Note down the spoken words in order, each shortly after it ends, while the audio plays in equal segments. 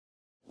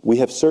We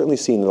have certainly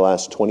seen in the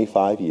last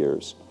 25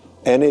 years,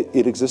 and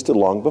it existed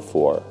long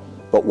before,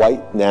 but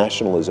white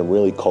nationalism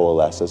really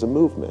coalesced as a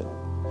movement.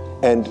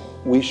 And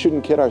we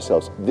shouldn't kid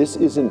ourselves. This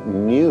isn't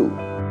new.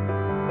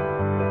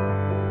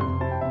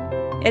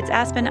 It's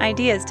Aspen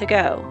Ideas to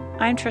Go.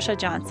 I'm Trisha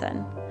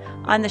Johnson.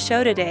 On the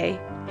show today,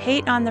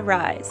 hate on the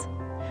rise.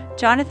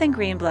 Jonathan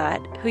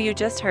Greenblatt, who you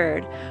just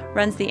heard,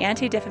 runs the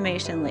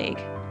Anti-Defamation League.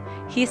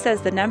 He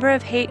says the number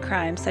of hate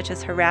crimes such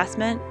as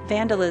harassment,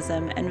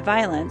 vandalism, and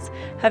violence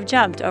have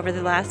jumped over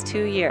the last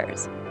 2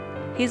 years.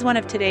 He's one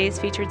of today's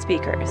featured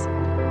speakers.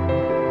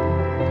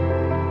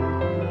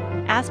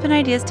 Aspen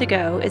Ideas to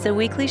Go is a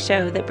weekly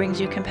show that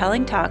brings you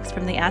compelling talks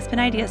from the Aspen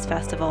Ideas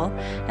Festival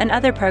and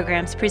other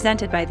programs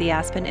presented by the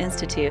Aspen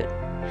Institute.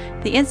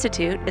 The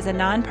Institute is a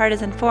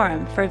nonpartisan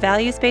forum for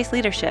values-based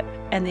leadership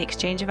and the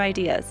exchange of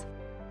ideas.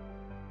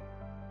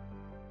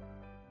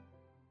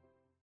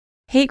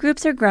 Hate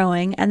groups are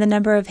growing, and the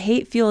number of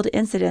hate-fueled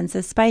incidents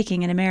is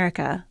spiking in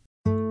America.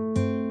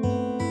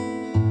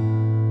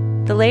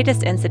 The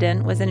latest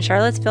incident was in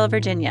Charlottesville,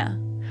 Virginia.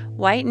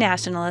 White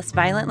nationalists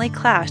violently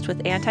clashed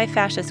with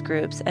anti-fascist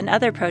groups and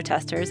other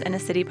protesters in a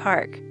city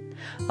park.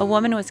 A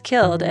woman was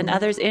killed and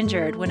others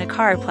injured when a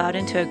car plowed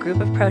into a group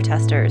of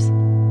protesters.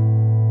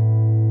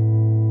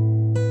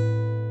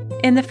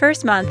 In the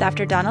first month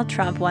after Donald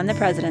Trump won the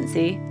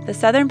presidency, the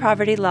Southern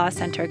Poverty Law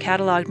Center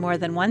cataloged more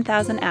than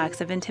 1,000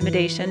 acts of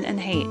intimidation and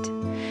hate.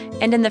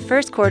 And in the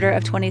first quarter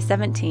of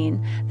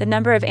 2017, the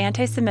number of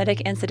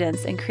anti-Semitic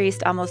incidents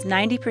increased almost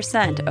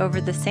 90%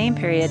 over the same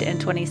period in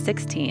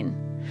 2016.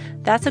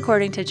 That's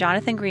according to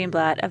Jonathan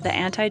Greenblatt of the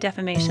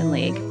Anti-Defamation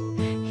League.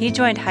 He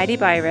joined Heidi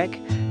Beirich,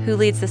 who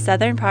leads the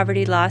Southern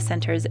Poverty Law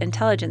Center's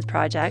Intelligence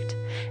Project,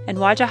 and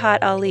Wajahat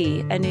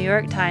Ali, a New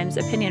York Times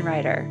opinion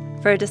writer,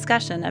 for a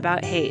discussion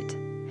about hate.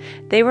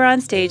 They were on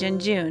stage in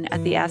June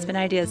at the Aspen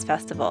Ideas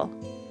Festival.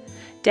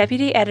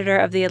 Deputy editor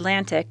of The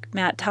Atlantic,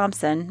 Matt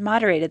Thompson,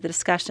 moderated the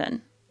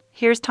discussion.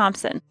 Here's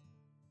Thompson.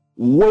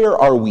 Where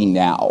are we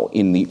now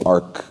in the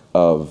arc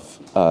of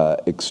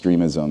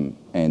extremism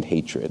and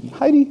hatred?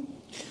 Heidi?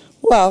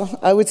 Well,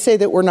 I would say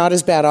that we're not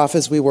as bad off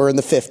as we were in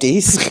the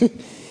 50s.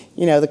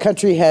 You know, the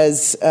country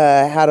has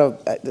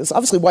it's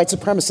obviously white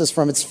supremacist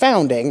from its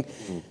founding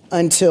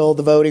until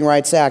the Voting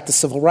Rights Act, the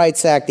Civil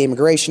Rights Act, the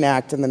Immigration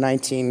Act in the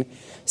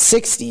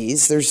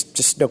 1960s. There's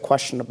just no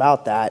question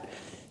about that.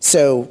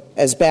 So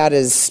as bad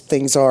as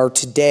things are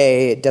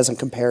today, it doesn't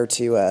compare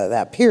to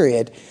that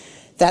period.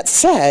 That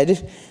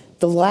said,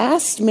 the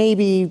last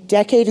maybe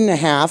decade and a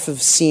half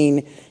have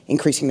seen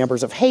increasing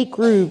numbers of hate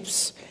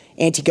groups,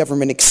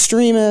 anti-government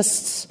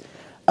extremists,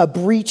 a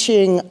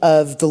breaching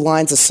of the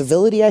lines of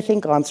civility, I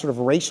think, on sort of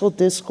racial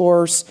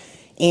discourse,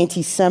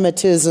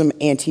 anti-Semitism,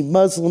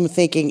 anti-Muslim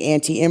thinking,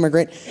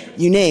 anti-immigrant,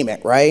 you name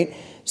it, right?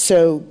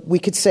 So we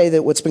could say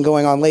that what's been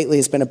going on lately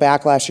has been a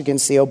backlash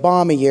against the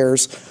Obama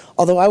years,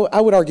 although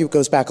I would argue it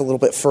goes back a little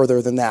bit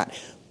further than that.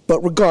 But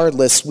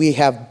regardless, we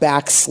have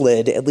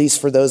backslid, at least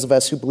for those of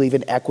us who believe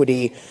in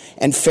equity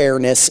and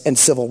fairness and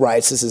civil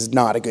rights. This is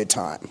not a good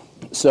time.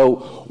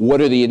 So what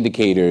are the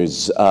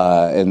indicators,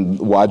 and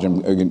Waj,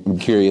 I'm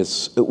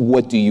curious,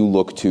 what do you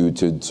look to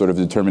sort of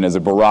determine as a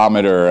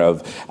barometer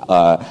of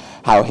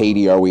how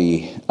Haiti are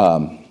we?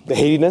 The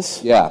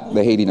hatiness? Yeah,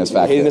 the hatiness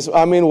factor.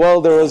 I mean,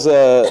 well, there was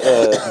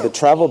the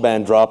travel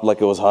ban dropped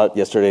like it was hot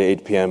yesterday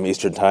at 8 p.m.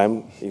 Eastern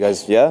time. You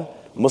guys, yeah?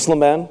 Muslim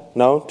ban?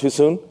 No? Too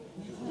soon?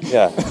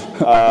 Yeah.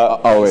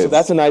 So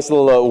that's a nice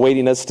little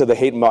weightiness to the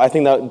hate. I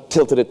think that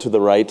tilted it to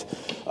the right.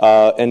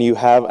 And you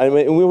have, I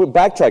mean, we would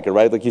backtrack it,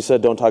 right? Like you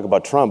said, don't talk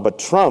about Trump. But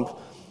Trump,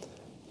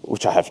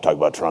 which I have to talk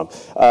about Trump,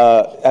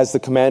 as the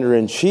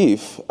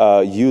commander-in-chief,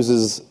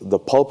 uses the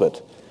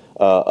pulpit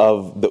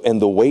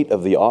and the weight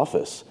of the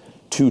office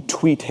to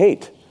tweet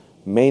hate,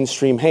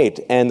 mainstream hate.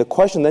 And the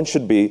question then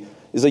should be,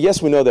 is that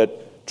yes, we know that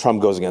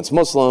Trump goes against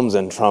Muslims,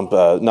 and Trump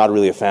not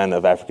really a fan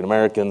of African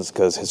Americans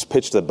because his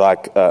pitch to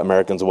black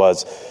Americans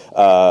was,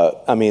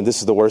 I mean, this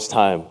is the worst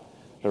time,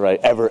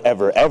 right, ever,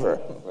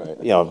 right.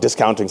 You know,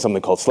 discounting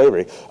something called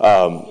slavery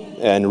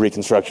and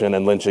Reconstruction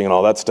and lynching and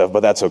all that stuff,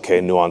 but that's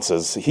okay,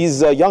 nuances.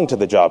 He's young to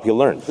the job, he'll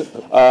learn.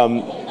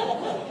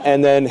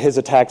 And then his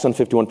attacks on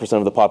 51%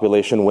 of the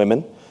population,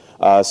 women.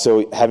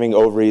 So having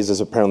ovaries is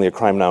apparently a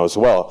crime now as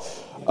well.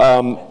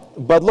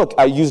 But look,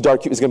 I use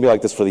dark humor. It's going to be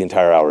like this for the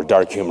entire hour,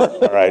 dark humor,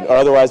 all right? Or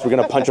otherwise, we're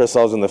going to punch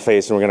ourselves in the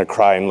face and we're going to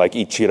cry and like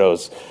eat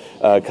Cheetos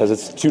because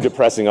it's too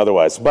depressing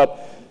otherwise.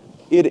 But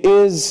it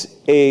is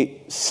a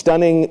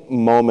stunning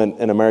moment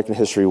in American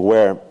history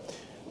where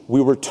we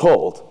were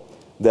told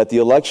that the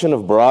election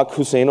of Barack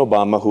Hussein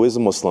Obama, who is a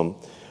Muslim,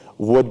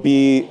 would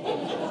be,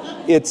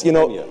 it's, you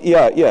know,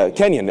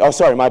 Kenyan, oh,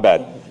 sorry, my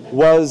bad,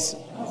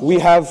 we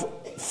have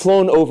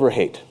flown over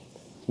hate.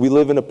 We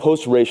live in a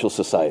post-racial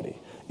society.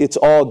 It's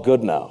all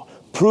good now.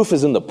 Proof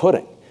is in the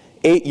pudding.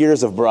 8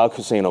 years of Barack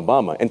Hussein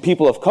Obama. And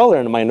people of color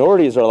and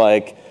minorities are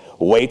like,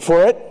 wait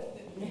for it.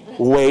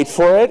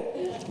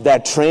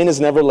 That train is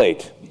never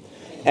late.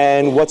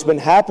 And what's been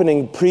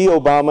happening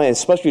pre-Obama,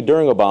 especially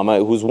during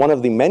Obama, who's one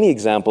of the many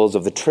examples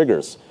of the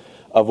triggers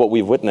of what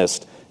we've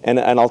witnessed, and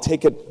I'll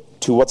take it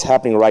to what's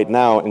happening right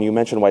now, and you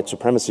mentioned white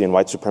supremacy, and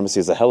white supremacy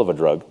is a hell of a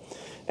drug.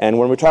 And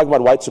when we talk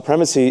about white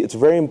supremacy, it's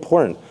very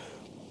important.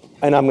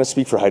 And I'm going to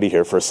speak for Heidi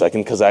here for a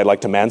second, because I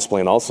like to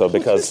mansplain also,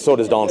 because so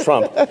does Donald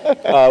Trump.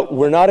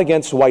 We're not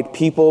against white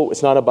people.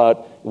 It's not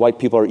about white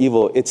people are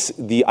evil. It's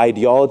the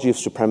ideology of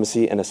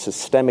supremacy and a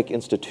systemic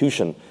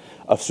institution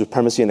of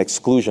supremacy and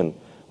exclusion,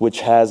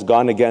 which has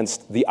gone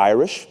against the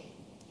Irish,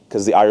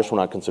 because the Irish were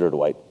not considered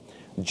white.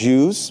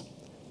 Jews,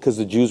 because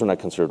the Jews were not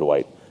considered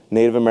white.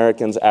 Native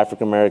Americans,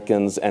 African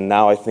Americans, and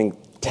now I think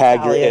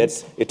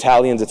Italians,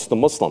 it's the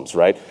Muslims,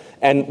 right?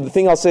 And the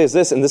thing I'll say is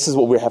this, and this is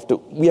what we have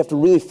to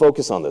really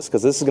focus on this,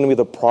 because this is going to be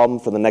the problem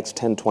for the next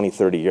 10, 20,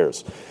 30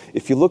 years.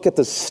 If you look at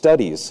the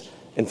studies,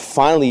 and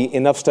finally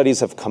enough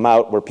studies have come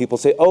out where people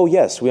say, oh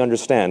yes, we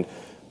understand,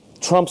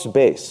 Trump's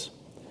base.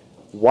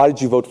 Why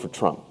did you vote for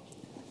Trump?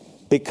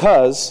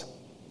 Because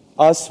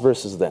us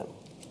versus them.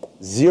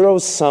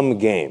 Zero-sum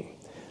game.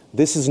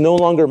 This is no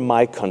longer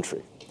my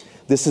country.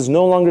 This is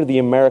no longer the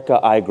America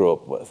I grew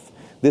up with.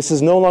 This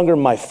is no longer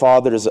my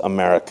father's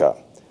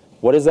America.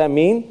 What does that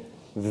mean?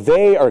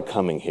 They are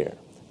coming here.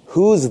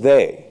 Who's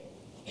they?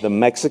 The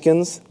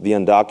Mexicans, the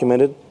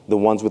undocumented, the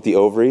ones with the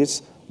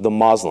ovaries, the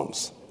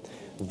Muslims.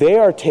 They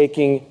are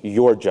taking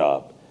your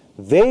job.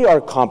 They are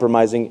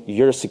compromising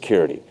your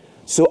security.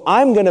 So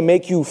I'm going to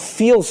make you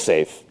feel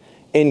safe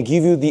and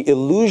give you the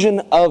illusion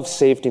of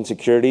safety and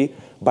security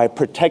by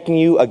protecting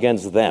you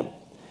against them.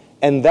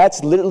 And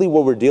that's literally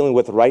what we're dealing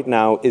with right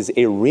now, is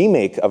a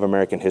remake of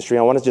American history.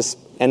 I want to just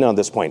end on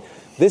this point.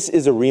 This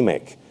is a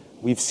remake.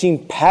 We've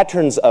seen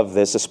patterns of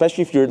this,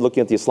 especially if you're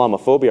looking at the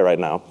Islamophobia right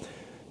now.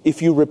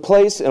 If you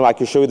replace, and I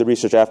can show you the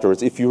research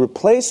afterwards, if you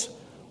replace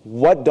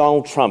what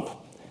Donald Trump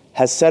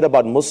has said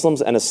about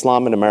Muslims and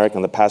Islam in America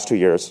in the past 2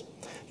 years,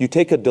 you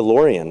take a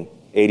DeLorean,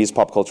 80s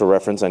pop culture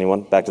reference,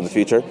 anyone? Back to the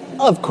Future?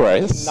 Of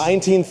course.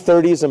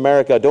 1930s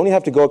America, don't even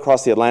have to go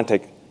across the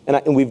Atlantic.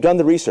 And we've done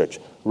the research.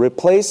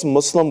 Replace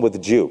Muslim with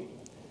Jew.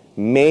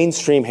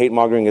 Mainstream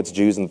hate-mongering against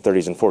Jews in the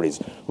 30s and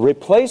 40s.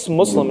 Replace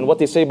Muslim and what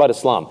they say about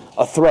Islam.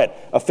 A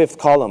threat, a fifth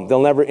column,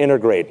 they'll never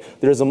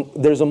integrate. There's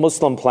a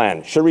Muslim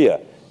plan,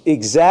 Sharia.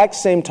 Exact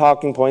same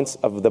talking points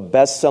of the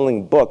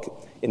best-selling book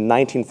in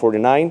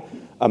 1949,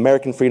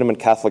 American Freedom and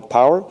Catholic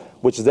Power,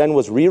 which then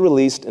was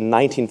re-released in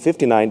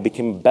 1959,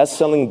 became a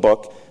best-selling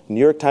book, New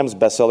York Times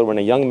bestseller, when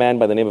a young man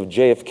by the name of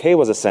JFK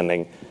was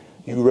ascending.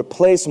 You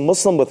replace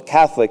Muslim with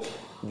Catholic,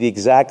 the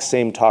exact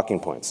same talking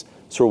points.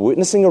 So we're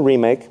witnessing a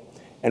remake,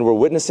 and we're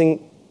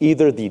witnessing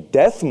either the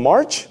death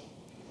march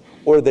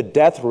or the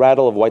death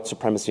rattle of white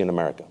supremacy in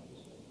America.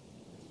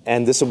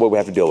 And this is what we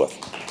have to deal with.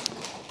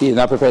 You did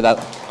not prepare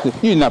that.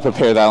 You did not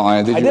prepare that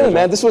line, did you? I didn't,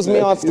 man. This was me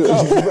off the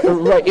cuff.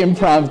 Right,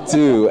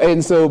 impromptu.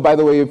 And so, by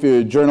the way, if you're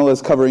a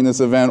journalist covering this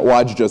event,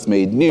 Waj just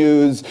made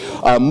news.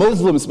 A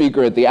Muslim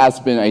speaker at the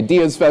Aspen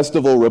Ideas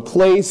Festival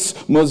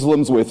replace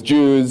Muslims with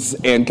Jews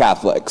and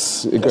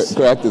Catholics. Yes.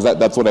 Correct?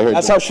 That's what I heard?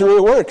 That's how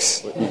Sharia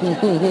works.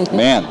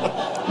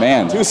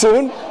 Man. Too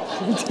soon?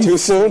 Too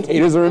soon?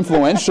 Haters are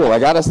influential, I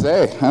gotta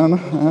say. I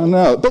don't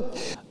know.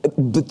 But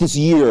this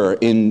year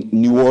in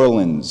New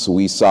Orleans,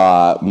 we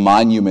saw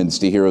monuments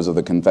to heroes of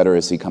the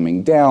Confederacy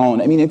coming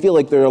down. I mean, I feel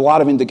like there are a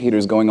lot of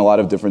indicators going a lot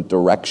of different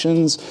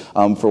directions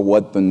for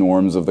what the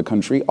norms of the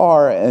country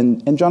are.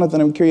 And Jonathan,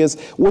 I'm curious,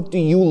 what do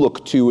you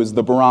look to as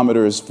the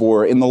barometers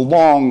for, in the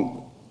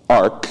long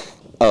arc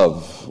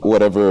of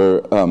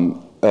whatever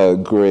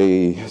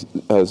gray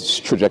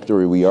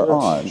trajectory we are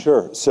on?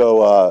 Sure.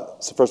 So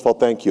first of all,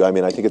 thank you. I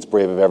mean, I think it's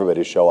brave of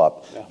everybody to show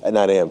up at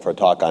 9 a.m. for a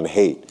talk on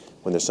hate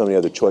when there's so many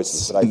other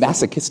choices. But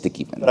masochistic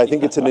even. But I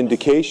think it's an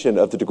indication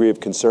of the degree of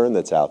concern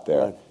that's out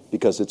there,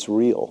 because it's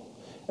real.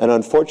 And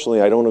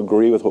unfortunately, I don't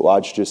agree with what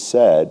Waj just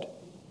said,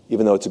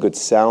 even though it's a good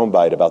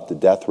soundbite about the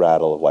death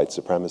rattle of white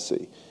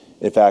supremacy.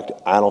 In fact,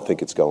 I don't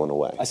think it's going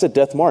away. I said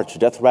death march,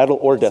 death rattle,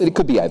 or death. It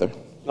could be either.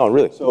 No,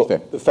 really. So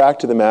the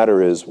fact of the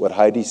matter is, what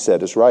Heidi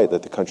said is right,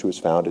 that the country was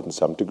founded in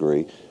some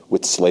degree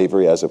with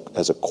slavery as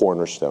a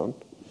cornerstone.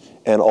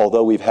 And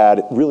although we've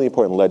had really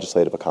important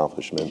legislative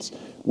accomplishments,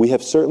 we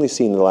have certainly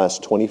seen in the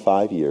last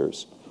 25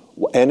 years,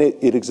 and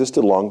it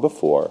existed long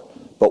before,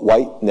 but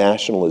white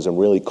nationalism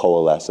really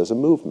coalesced as a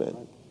movement.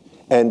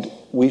 And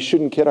we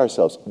shouldn't kid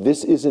ourselves.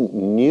 This isn't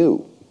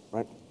new.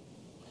 Right.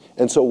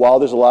 And so while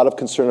there's a lot of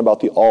concern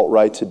about the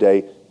alt-right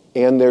today,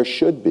 and there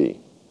should be,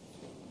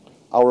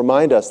 I'll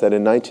remind us that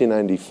in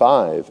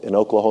 1995 in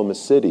Oklahoma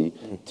City,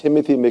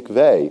 Timothy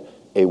McVeigh,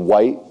 a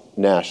white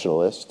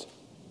nationalist,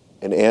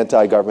 an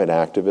anti-government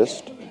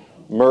activist,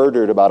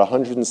 murdered about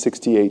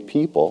 168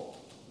 people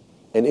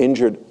and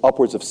injured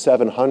upwards of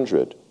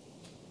 700,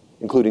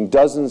 including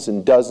dozens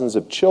and dozens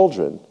of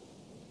children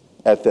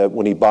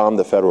when he bombed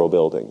the federal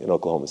building in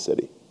Oklahoma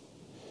City.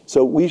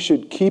 So we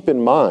should keep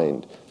in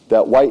mind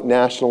that white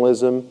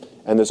nationalism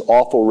and this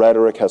awful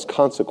rhetoric has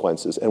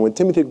consequences. And when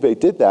Timothy McVeigh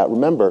did that,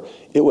 remember,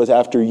 it was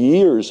after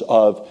years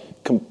of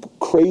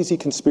crazy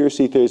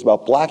conspiracy theories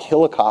about black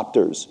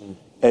helicopters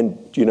and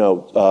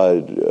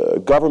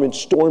government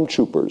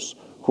stormtroopers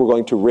who were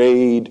going to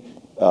raid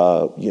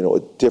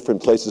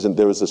different places. And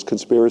there was this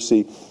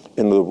conspiracy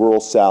in the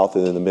rural South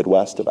and in the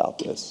Midwest about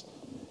this.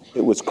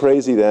 It was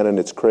crazy then and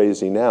it's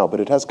crazy now, but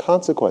it has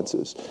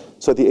consequences.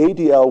 So at the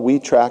ADL, we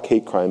track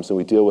hate crimes and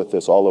we deal with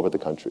this all over the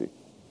country.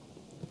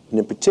 And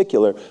in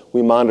particular,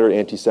 we monitor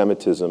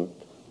anti-Semitism,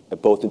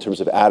 both in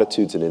terms of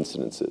attitudes and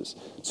incidences.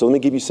 So let me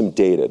give you some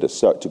data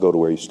to go to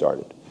where you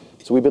started.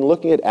 So we've been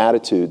looking at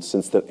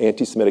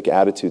anti-Semitic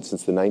attitudes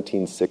since the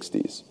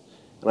 1960s.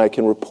 And I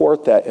can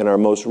report that in our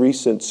most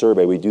recent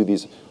survey, we do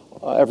these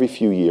every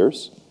few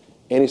years,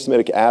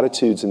 anti-Semitic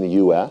attitudes in the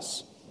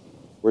US,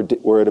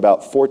 we're at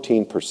about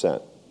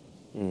 14%.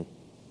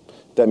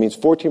 That means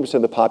 14%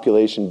 of the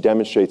population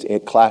demonstrates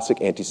classic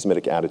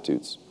anti-Semitic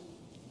attitudes.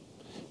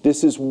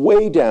 This is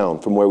way down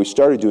from where we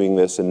started doing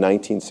this in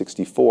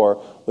 1964,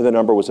 when the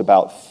number was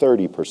about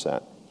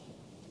 30%.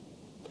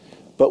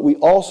 But we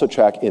also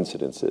track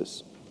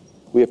incidences.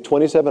 We have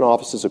 27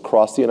 offices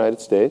across the United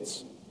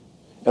States,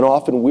 and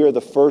often we're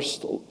the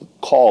first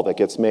call that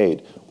gets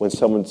made when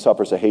someone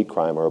suffers a hate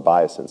crime or a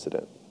bias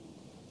incident.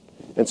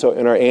 And so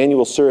in our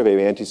annual survey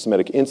of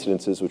anti-Semitic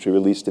incidences, which we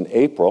released in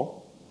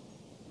April,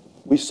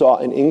 we saw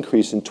an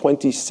increase in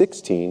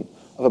 2016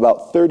 of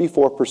about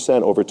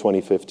 34% over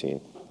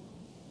 2015.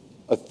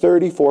 A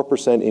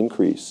 34%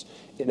 increase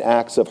in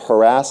acts of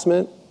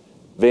harassment,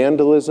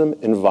 vandalism,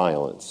 and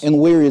violence. And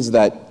where is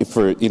that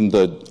in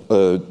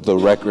the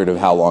record of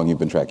how long you've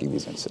been tracking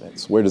these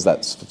incidents? Where does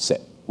that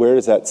sit? Where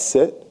does that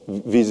sit?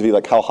 Vis-a-vis,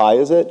 like, how high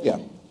is it? Yeah.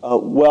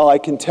 Well, I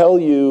can't tell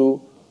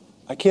you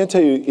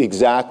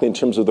exactly in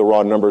terms of the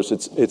raw numbers.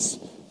 It's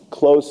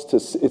close to,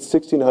 it's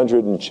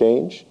 1,600 and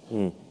change.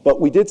 But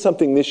we did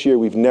something this year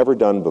we've never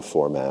done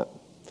before, Matt.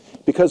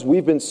 Because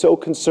we've been so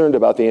concerned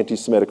about the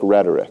anti-Semitic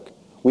rhetoric.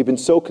 We've been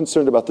so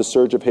concerned about the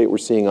surge of hate we're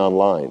seeing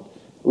online.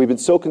 We've been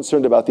so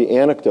concerned about the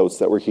anecdotes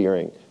that we're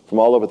hearing from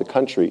all over the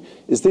country.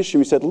 Is this year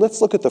we said,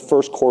 let's look at the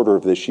first quarter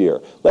of this year.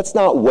 Let's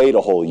not wait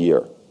a whole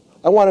year.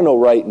 I want to know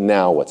right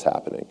now what's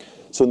happening.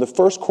 So in the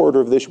first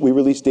quarter of this, we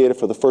released data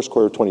for the first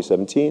quarter of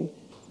 2017.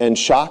 And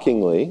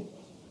shockingly,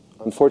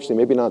 unfortunately,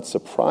 maybe not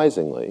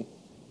surprisingly,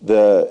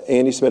 the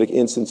anti-Semitic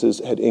instances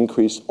had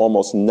increased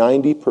almost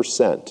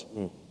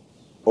 90%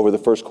 over the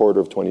first quarter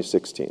of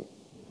 2016.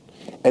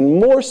 And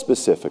more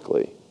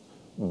specifically,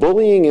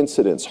 bullying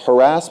incidents,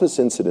 harassment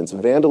incidents,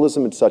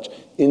 vandalism and such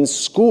in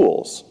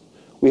schools,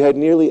 we had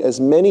nearly as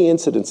many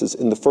incidences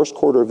in the first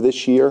quarter of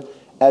this year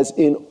as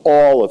in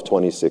all of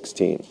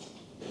 2016.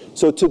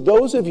 So to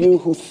those of you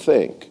who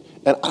think,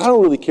 and I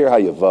don't really care how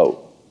you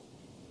vote,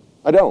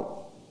 I don't,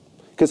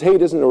 because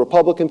hate isn't a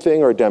Republican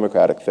thing or a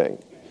Democratic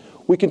thing.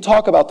 We can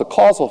talk about the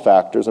causal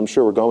factors, I'm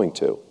sure we're going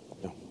to.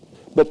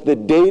 But the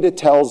data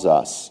tells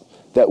us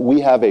that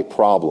we have a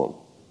problem.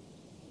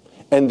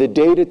 And the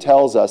data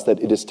tells us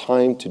that it is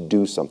time to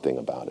do something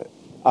about it.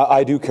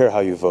 I do care how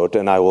you vote,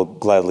 and I will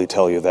gladly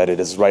tell you that it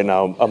is right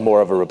now more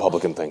of a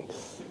Republican thing.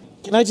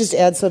 Can I just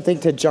add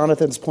something to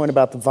Jonathan's point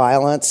about the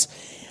violence?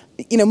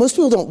 You know, most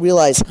people don't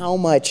realize how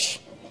much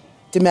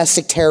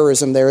domestic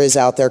terrorism there is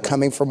out there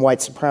coming from white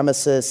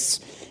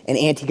supremacists and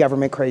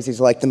anti-government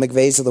crazies like the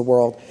McVeighs of the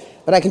world.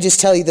 But I can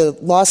just tell you the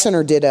Law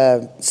Center did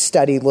a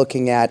study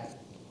looking at,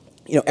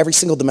 every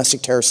single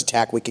domestic terrorist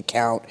attack we could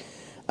count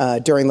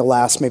during the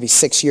last maybe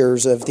 6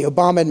 years of the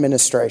Obama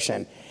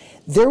administration.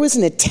 There was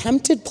an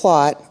attempted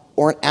plot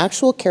or an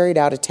actual carried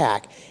out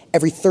attack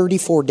every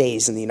 34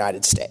 days in the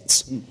United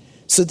States.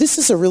 So this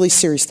is a really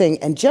serious thing.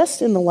 And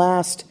just in the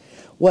last,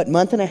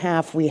 month and a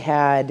half, we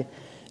had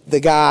the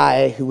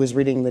guy who was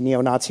reading the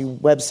neo-Nazi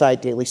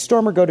website Daily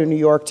Stormer go to New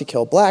York to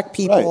kill black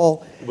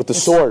people. Right. With the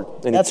sword.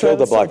 And he killed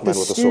the black man with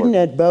a sword. The student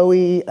at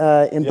Bowie,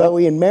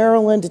 Bowie in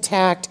Maryland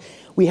attacked.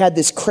 We had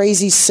this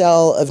crazy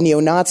cell of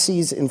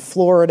neo-Nazis in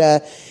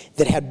Florida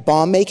that had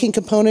bomb-making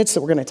components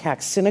that were going to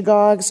attack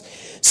synagogues.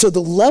 So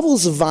the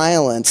levels of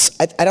violence,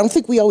 I don't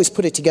think we always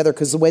put it together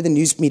because the way the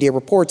news media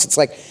reports, it's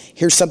like,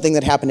 here's something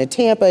that happened in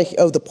Tampa.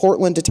 Oh, the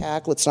Portland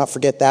attack, let's not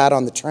forget that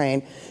on the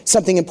train.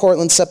 Something in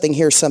Portland, something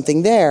here,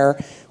 something there.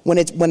 When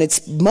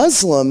it's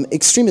Muslim,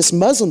 extremist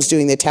Muslims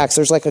doing the attacks,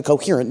 there's like a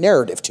coherent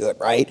narrative to it,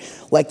 right?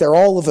 Like they're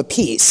all of a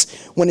piece.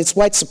 When it's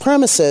white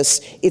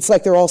supremacists, it's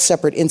like they're all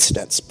separate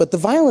incidents. But the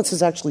violence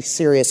is actually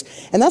serious.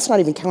 And that's not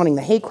even counting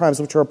the hate crimes,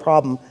 which are a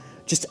problem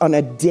just in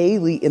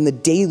the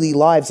daily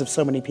lives of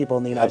so many people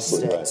in the United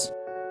States. Right.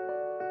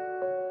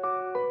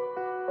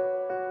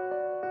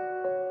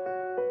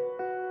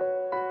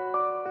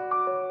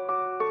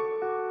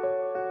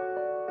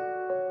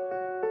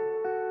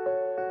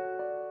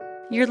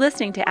 You're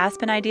listening to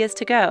Aspen Ideas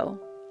to Go.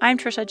 I'm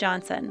Trisha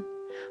Johnson.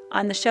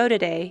 On the show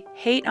today,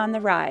 Hate on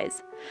the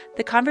Rise.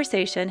 The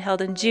conversation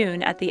held in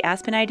June at the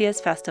Aspen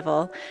Ideas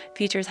Festival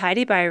features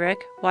Heidi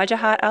Beirich,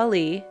 Wajahat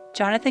Ali,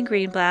 Jonathan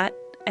Greenblatt,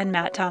 and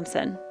Matt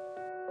Thompson.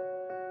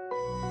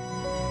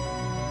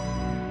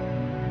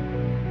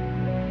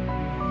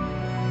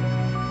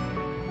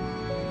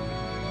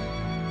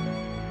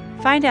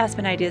 Find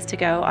Aspen Ideas to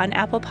Go on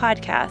Apple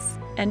Podcasts,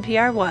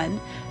 NPR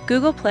One,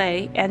 Google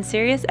Play, and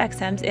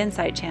SiriusXM's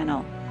Insight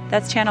channel.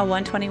 That's channel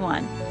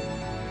 121.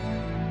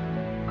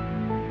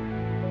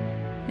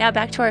 Now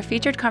back to our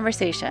featured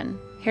conversation.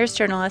 Here's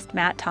journalist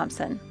Matt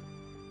Thompson.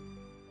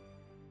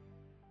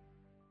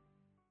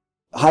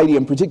 Heidi,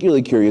 I'm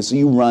particularly curious. So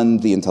you run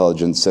the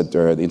Intelligence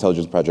Center, the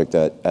Intelligence Project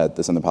at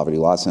the Southern Poverty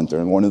Law Center,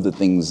 and one of the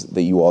things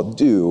that you all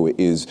do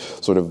is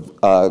sort of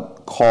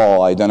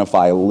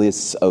identify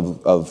lists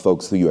of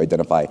folks who you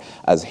identify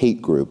as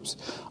hate groups.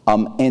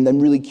 And I'm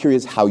really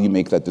curious how you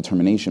make that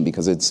determination,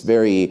 because it's a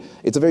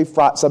very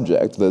fraught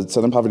subject. The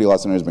Southern Poverty Law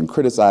Center has been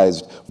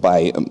criticized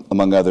by,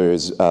 among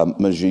others,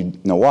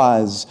 Majid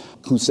Nawaz,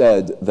 who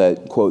said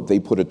that, quote, he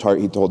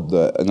told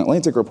an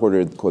Atlantic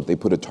reporter, quote, they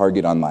put a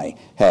target on my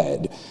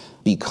head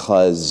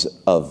because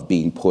of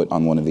being put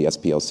on one of the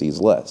SPLC's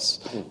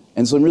lists.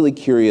 And so I'm really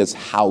curious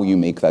how you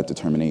make that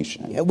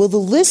determination. Yeah, well, the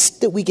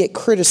list that we get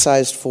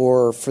criticized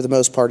for the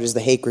most part, is the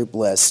hate group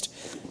list,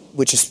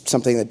 which is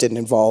something that didn't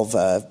involve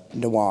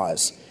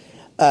Nawaz.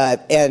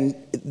 And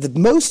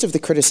most of the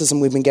criticism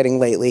we've been getting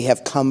lately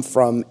have come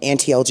from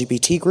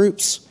anti-LGBT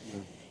groups,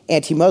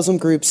 anti-Muslim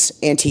groups,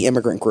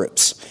 anti-immigrant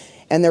groups.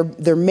 And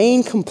their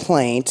main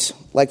complaint,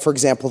 like, for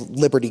example,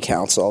 Liberty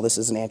Counsel, this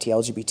is an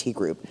anti-LGBT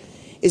group,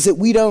 is that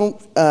we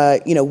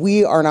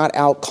are not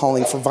out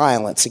calling for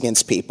violence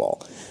against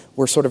people.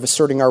 We're sort of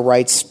asserting our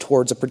rights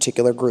towards a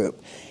particular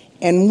group.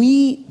 And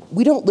we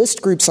don't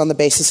list groups on the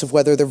basis of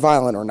whether they're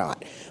violent or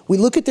not. We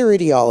look at their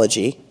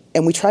ideology,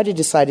 and we try to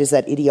decide, is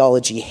that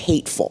ideology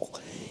hateful?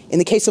 In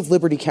the case of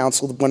Liberty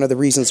Counsel, one of the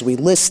reasons we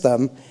list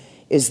them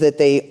is that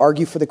they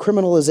argue for the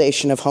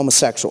criminalization of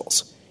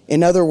homosexuals.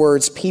 In other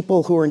words,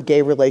 people who are in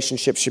gay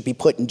relationships should be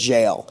put in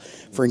jail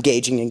for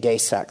engaging in gay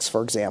sex,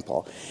 for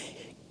example.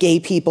 Gay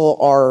people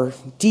are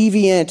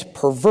deviant,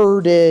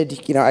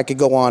 perverted, I could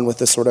go on with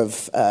this sort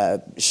of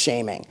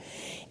shaming.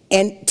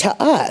 And to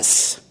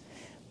us,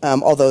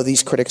 although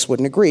these critics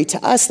wouldn't agree,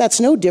 to us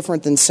that's no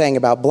different than saying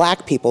about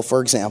black people,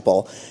 for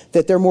example,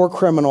 that they're more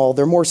criminal,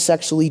 they're more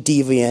sexually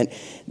deviant,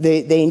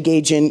 they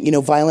engage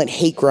in violent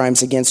hate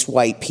crimes against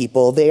white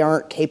people, they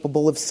aren't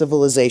capable of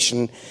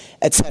civilization,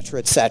 et cetera,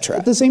 et cetera.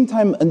 At the same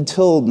time,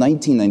 until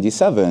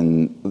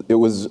 1997, it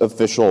was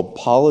official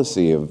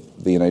policy of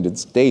the United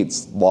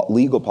States,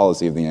 legal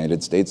policy of the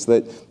United States,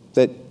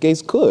 that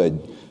gays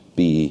could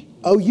be.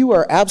 Oh, you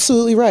are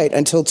absolutely right.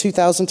 Until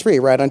 2003,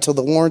 right? Until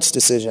the Lawrence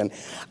decision.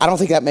 I don't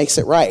think that makes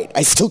it right.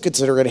 I still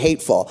consider it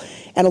hateful.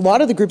 And a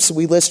lot of the groups that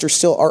we list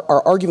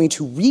are arguing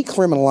to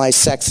recriminalize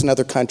sex in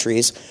other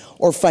countries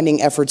or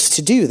funding efforts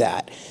to do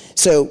that.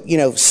 So,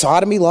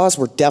 sodomy laws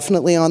were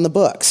definitely on the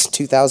books.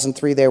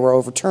 2003, they were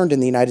overturned in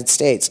the United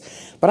States.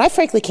 But I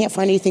frankly can't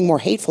find anything more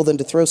hateful than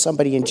to throw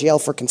somebody in jail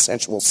for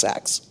consensual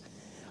sex.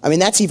 I mean,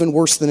 that's even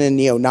worse than a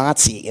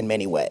neo-Nazi in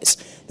many ways.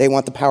 They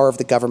want the power of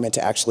the government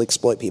to actually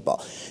exploit people.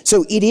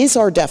 So it is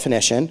our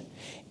definition,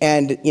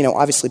 and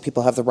obviously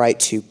people have the right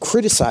to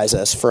criticize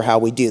us for how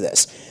we do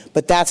this.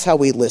 But that's how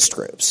we list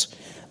groups.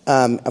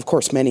 Of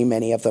course, many,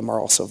 many of them are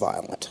also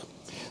violent.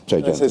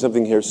 Can I say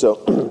something here? So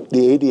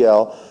the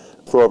ADL,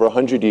 for over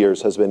 100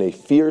 years, has been a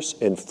fierce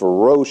and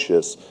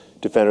ferocious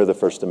defender of the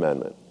First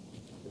Amendment.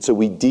 So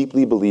we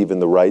deeply believe in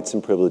the rights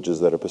and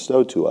privileges that are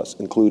bestowed to us,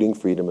 including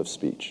freedom of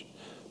speech.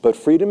 But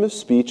freedom of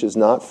speech is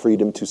not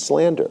freedom to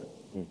slander.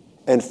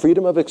 And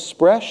freedom of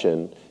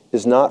expression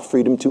is not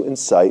freedom to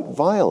incite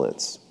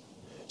violence.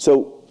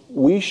 So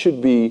we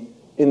should be,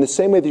 in the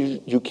same way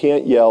that you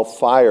can't yell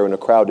fire in a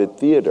crowded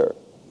theater,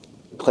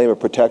 claim a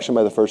protection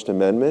by the First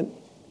Amendment,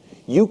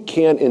 you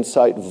can't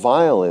incite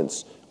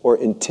violence or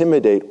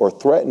intimidate or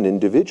threaten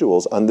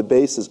individuals on the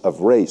basis of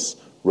race,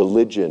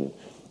 religion,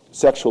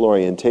 sexual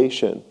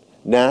orientation,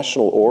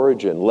 national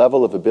origin,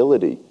 level of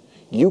ability.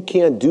 You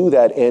can't do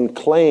that and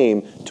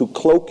claim to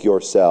cloak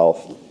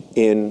yourself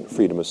in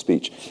freedom of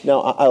speech.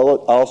 Now, I'll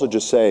also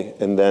just say,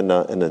 and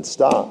then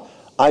stop.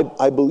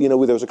 I believe, there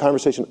was a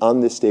conversation on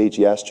this stage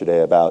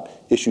yesterday about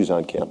issues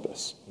on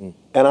campus,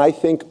 and I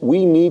think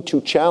we need to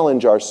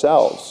challenge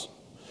ourselves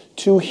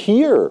to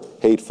hear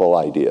hateful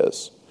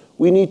ideas.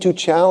 We need to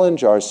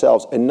challenge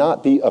ourselves and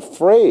not be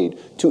afraid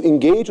to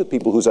engage with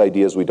people whose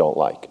ideas we don't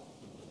like.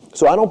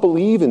 So I don't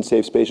believe in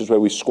safe spaces where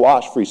we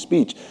squash free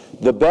speech.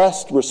 The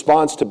best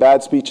response to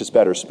bad speech is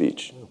better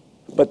speech.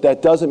 But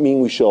that doesn't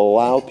mean we should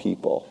allow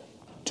people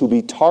to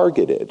be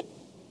targeted,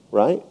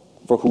 right,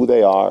 for who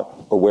they are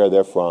or where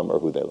they're from or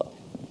who they love.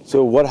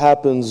 So what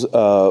happens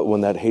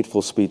when that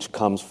hateful speech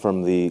comes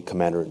from the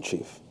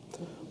commander-in-chief?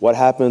 What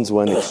happens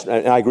when,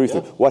 and I agree with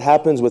you, what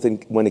happens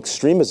when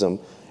extremism,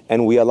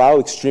 and we allow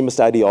extremist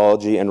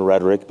ideology and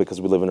rhetoric,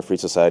 because we live in a free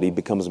society,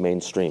 becomes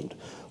mainstreamed?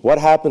 What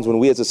happens when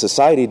we as a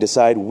society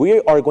decide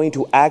we are going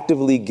to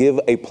actively give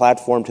a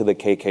platform to the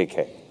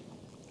KKK?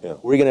 Yeah.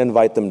 We're going to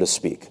invite them to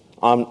speak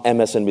on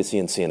MSNBC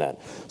and CNN.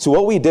 So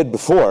what we did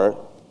before,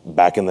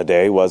 back in the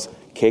day, was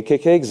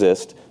KKK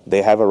exist,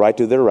 they have a right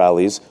to their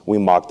rallies, we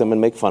mock them and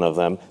make fun of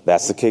them,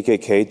 that's the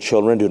KKK,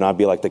 children do not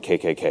be like the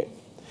KKK.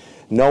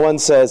 No one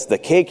says the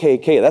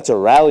KKK, that's a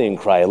rallying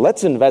cry.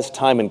 Let's invest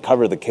time and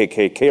cover the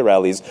KKK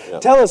rallies. Yeah.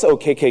 Tell us, oh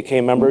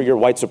KKK member, your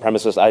white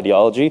supremacist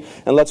ideology,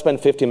 and let's spend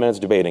 50 minutes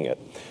debating it.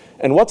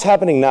 And what's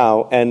happening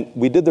now, and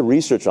we did the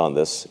research on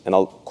this, and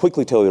I'll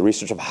quickly tell you the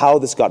research of how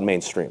this got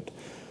mainstreamed.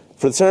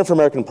 For the Center for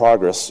American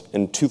Progress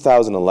in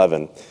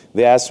 2011,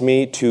 they asked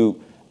me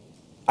to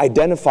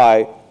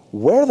identify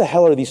where the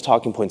hell are these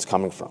talking points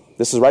coming from?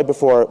 This is right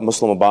before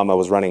Muslim Obama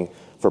was running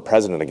for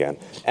president again.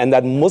 And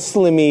that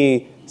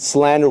Muslimi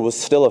slander was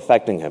still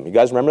affecting him. You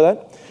guys remember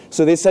that?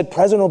 So they said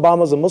President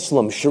Obama's a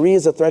Muslim, Sharia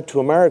is a threat to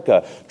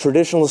America,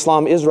 traditional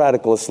Islam is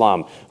radical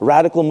Islam,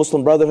 radical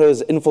Muslim Brotherhood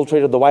has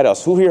infiltrated the White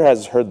House. Who here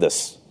has heard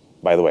this,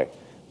 by the way?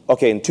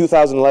 Okay, in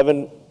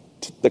 2011,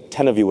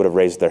 10 of you would have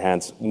raised their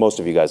hands. Most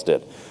of you guys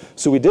did.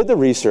 So we did the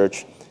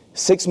research,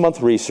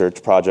 6-month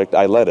research project,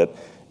 I led it,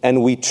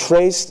 and we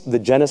traced the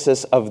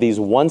genesis of these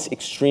once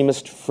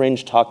extremist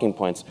fringe talking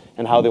points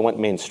and how they went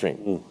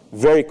mainstream.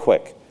 Very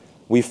quick.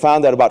 We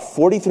found that about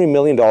 $43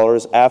 million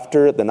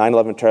after the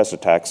 9/11 terrorist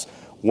attacks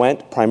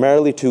went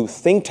primarily to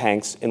think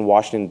tanks in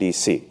Washington,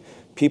 D.C.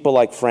 People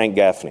like Frank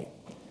Gaffney,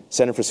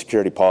 Center for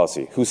Security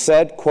Policy, who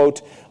said,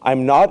 quote,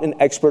 "I'm not an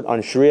expert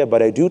on Sharia,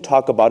 but I do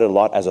talk about it a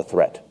lot as a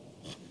threat."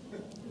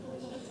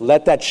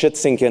 Let that shit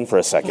sink in for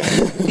a second.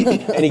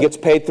 And he gets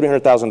paid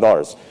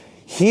 $300,000.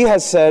 He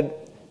has said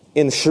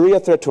in Sharia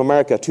Threat to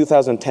America,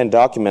 2010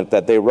 document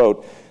that they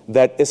wrote,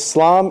 that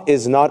Islam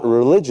is not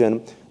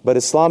religion, but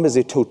Islam is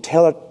a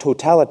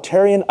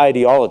totalitarian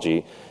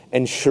ideology,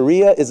 and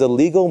Sharia is a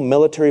legal,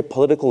 military,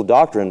 political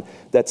doctrine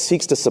that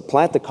seeks to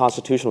supplant the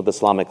constitution with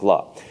Islamic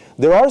law.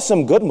 There are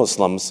some good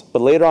Muslims,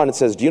 but later on it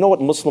says, do you know what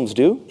Muslims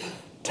do?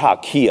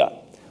 Taqiyya.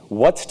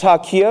 What's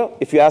taqiyya?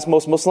 If you ask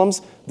most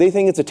Muslims, they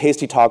think it's a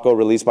tasty taco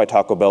released by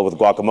Taco Bell with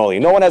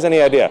guacamole. No one has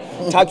any idea.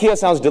 Taqiyya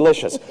sounds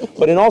delicious.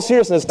 But in all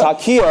seriousness,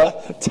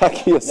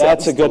 taqiyya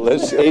that's a good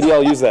delicious.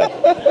 ADL use that.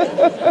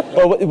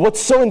 But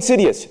what's so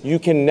insidious? You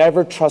can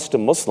never trust a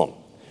Muslim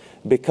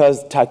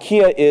because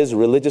taqiyya is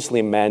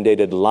religiously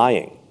mandated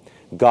lying.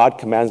 God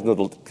commands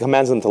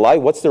them to lie.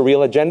 What's their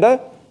real agenda?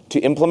 To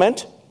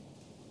implement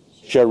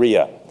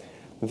Sharia.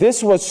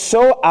 This was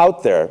so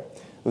out there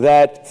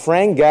that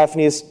Frank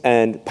Gaffney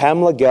and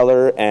Pamela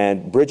Geller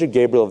and Bridget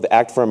Gabriel of the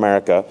Act for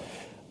America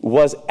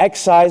was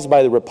excised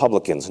by the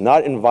Republicans,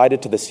 not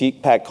invited to the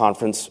CPAC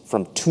conference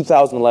from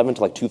 2011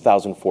 to like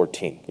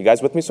 2014. You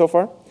guys with me so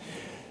far?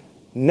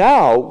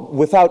 Now,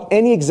 without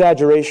any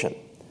exaggeration,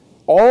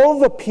 all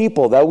the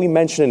people that we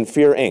mentioned in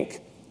Fear Inc.,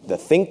 the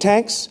think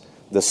tanks,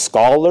 the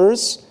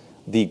scholars,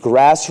 the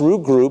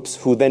grassroots groups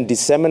who then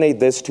disseminate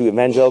this to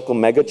evangelical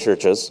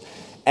megachurches,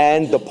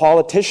 and the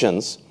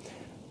politicians,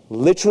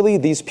 literally,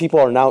 these people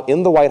are now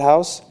in the White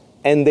House,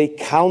 and they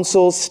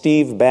counsel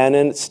Steve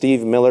Bannon,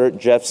 Steve Miller,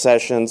 Jeff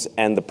Sessions,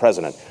 and the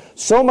president.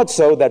 So much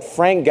so that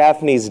Frank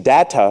Gaffney's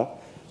data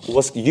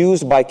was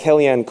used by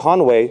Kellyanne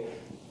Conway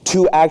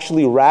to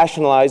actually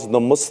rationalize the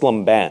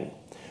Muslim ban.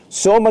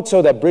 So much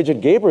so that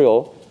Bridget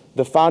Gabriel,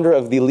 the founder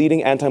of the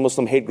leading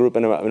anti-Muslim hate group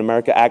in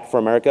America, Act for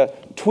America,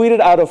 tweeted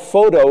out a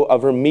photo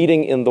of her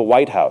meeting in the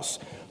White House.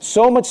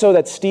 So much so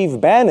that Steve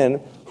Bannon,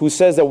 who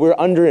says that we're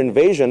under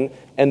invasion,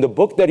 and the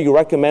book that he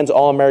recommends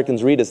all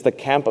Americans read is The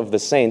Camp of the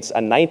Saints, a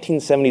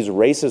 1970s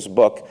racist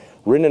book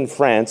written in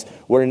France,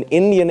 where an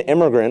Indian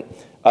immigrant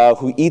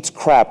who eats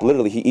crap,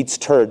 literally he eats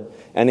turd,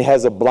 and he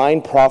has a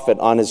blind prophet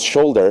on his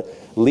shoulder,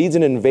 leads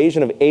an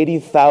invasion of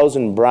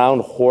 80,000 brown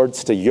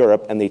hordes to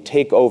Europe, and they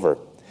take over.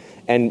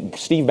 And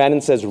Steve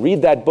Bannon says,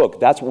 read that book.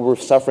 That's what we're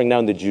suffering now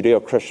in the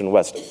Judeo-Christian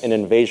West, an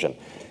invasion.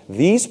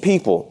 These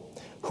people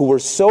who were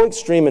so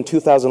extreme in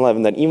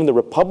 2011 that even the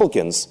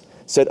Republicans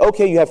said,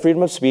 okay, you have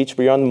freedom of speech,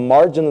 but you're on the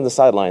margin of the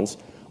sidelines,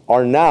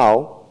 are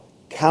now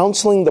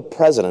counseling the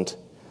president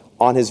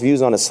on his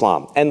views on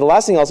Islam. And the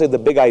last thing I'll say, the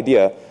big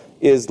idea,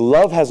 is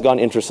love has gone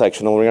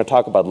intersectional. We're going to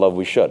talk about love,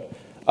 we should,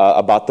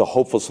 about the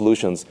hopeful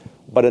solutions.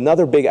 But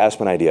another big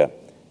Aspen idea,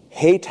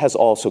 hate has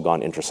also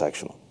gone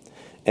intersectional.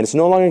 And it's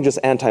no longer just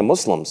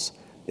anti-Muslims.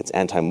 It's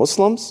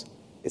anti-Muslims,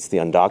 it's the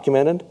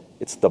undocumented,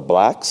 it's the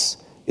blacks,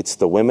 it's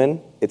the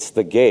women, it's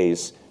the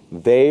gays.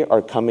 They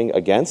are coming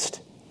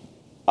against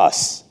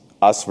us.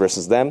 Us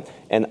versus them.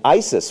 And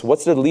ISIS,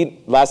 what's the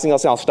lead? Last thing I'll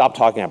say, I'll stop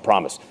talking, I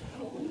promise.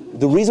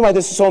 The reason why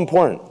this is so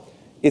important,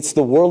 it's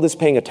the world is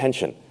paying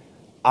attention.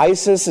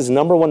 ISIS's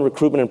number one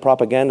recruitment and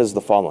propaganda is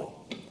the following.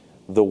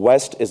 The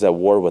West is at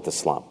war with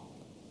Islam.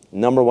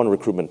 Number one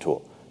recruitment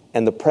tool.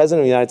 And the President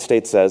of the United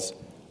States says,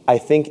 I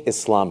think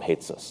Islam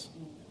hates us.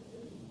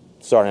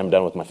 Sorry, I'm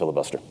done with my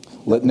filibuster.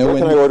 Let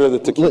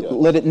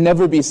it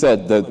never be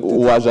said that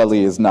Wajahat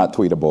Ali is not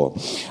tweetable.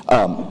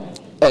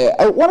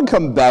 I want to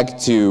come back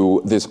to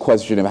this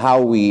question of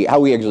how we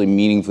actually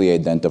meaningfully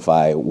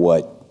identify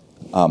what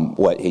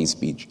hate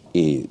speech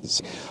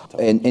is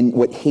and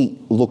what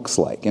hate looks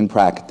like in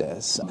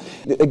practice.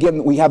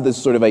 Again, we have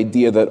this sort of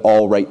idea that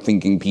all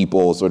right-thinking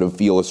people sort of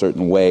feel a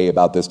certain way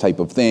about this type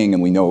of thing,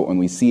 and we know it when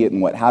we see it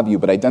and what have you,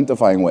 but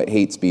identifying what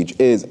hate speech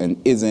is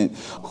and isn't,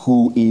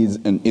 who is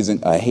and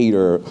isn't a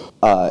hater,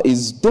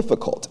 is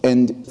difficult.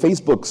 And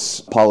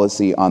Facebook's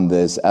policy on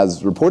this,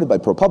 as reported by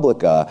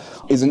ProPublica,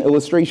 is an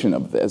illustration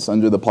of this.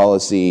 Under the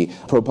policy,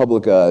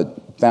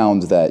 ProPublica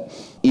found that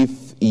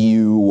if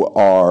you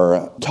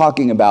are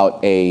talking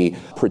about a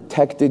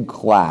protected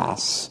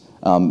class,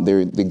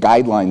 the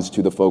guidelines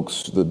to the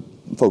folks, the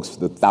folks,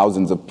 the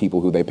thousands of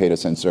people who they pay to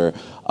censor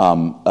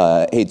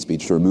hate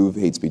speech, to remove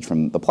hate speech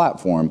from the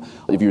platform.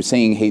 If you're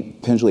saying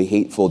potentially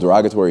hateful,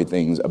 derogatory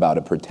things about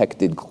a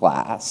protected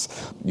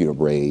class,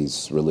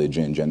 race,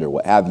 religion, gender,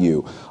 what have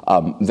you,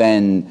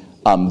 then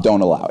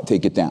don't allow it,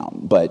 take it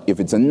down. But if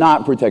it's a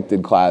not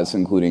protected class,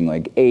 including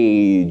like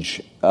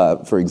age,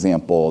 for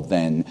example,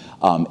 then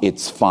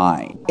it's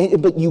fine.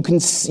 But you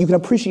can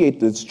appreciate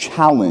this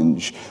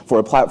challenge for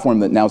a platform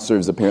that now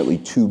serves apparently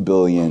 2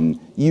 billion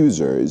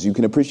users. You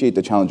can appreciate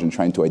the challenge in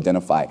trying to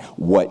identify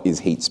what is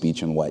hate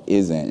speech and what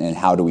isn't, and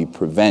how do we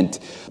prevent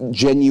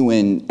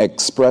genuine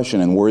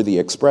expression and worthy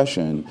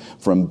expression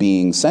from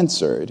being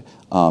censored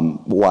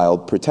while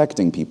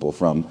protecting people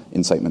from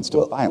incitements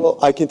to violence. Well,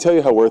 I can tell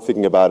you how we're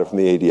thinking about it from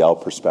the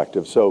ADL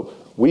perspective. So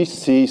we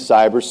see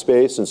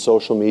cyberspace and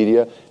social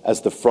media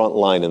as the front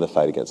line in the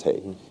fight against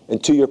hate. Mm-hmm.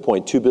 And to your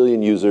point, 2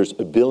 billion users,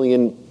 1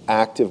 billion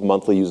active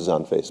monthly users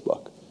on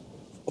Facebook,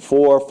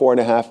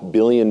 4.5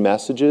 billion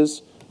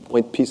messages,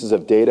 pieces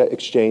of data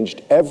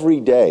exchanged every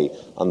day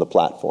on the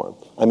platform.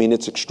 I mean,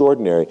 it's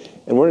extraordinary.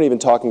 And we're not even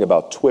talking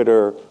about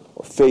Twitter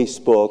or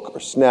Facebook or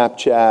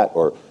Snapchat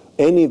or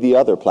any of the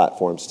other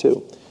platforms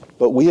too.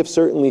 But we have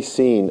certainly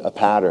seen a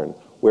pattern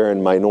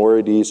wherein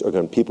minorities or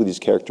people with these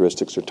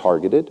characteristics are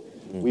targeted.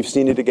 Mm-hmm. We've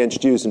seen it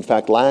against Jews. In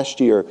fact,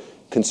 last year,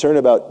 concern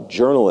about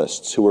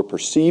journalists who were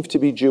perceived to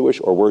be Jewish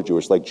or were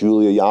Jewish, like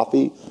Julia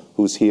Yaffe,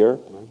 who's here,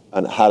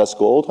 and Hadas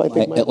Gold, I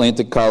think.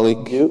 Atlantic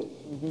colleague.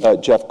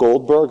 Jeff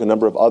Goldberg, a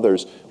number of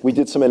others. We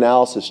did some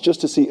analysis just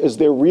to see, is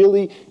there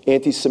really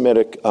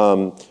anti-Semitic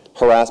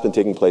harassment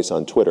taking place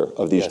on Twitter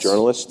of these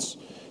journalists?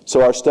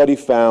 So our study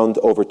found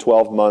over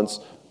 12 months,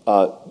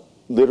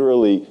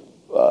 literally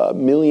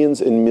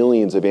millions and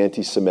millions of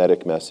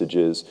anti-Semitic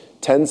messages,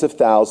 tens of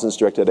thousands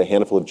directed at a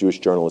handful of Jewish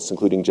journalists,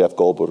 including Jeff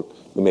Goldberg,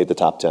 who made the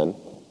top 10.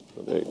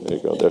 There you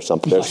go. There's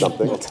something.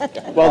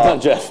 Well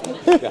done, Jeff.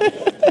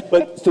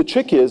 But the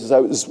trick is,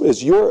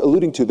 as you're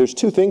alluding to, there's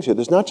two things here.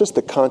 There's not just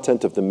the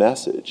content of the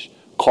message,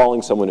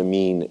 calling someone a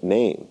mean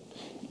name,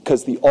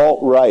 because the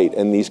alt-right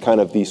and these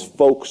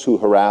folks who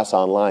harass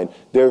online,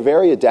 they're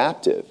very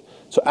adaptive.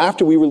 So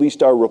after we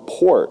released our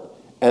report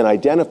and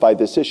identified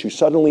this issue,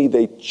 suddenly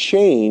they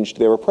changed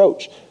their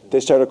approach. They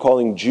started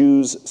calling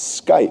Jews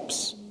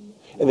Skypes,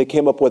 and they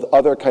came up with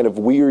other kind of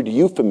weird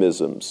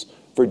euphemisms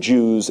for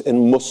Jews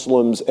and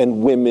Muslims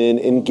and women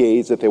and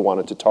gays that they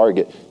wanted to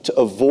target to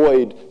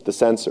avoid the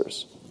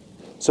censors.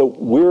 So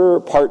we're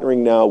partnering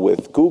now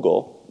with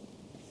Google,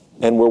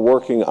 and we're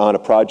working on a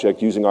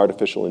project using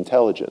artificial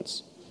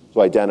intelligence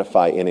to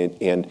identify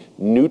and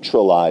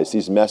neutralize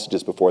these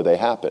messages before they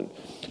happen.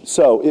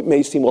 So it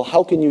may seem, well,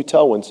 how can you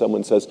tell when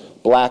someone says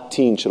black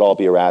teens should all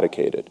be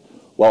eradicated?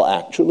 Well,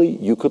 actually,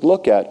 you could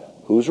look at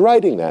who's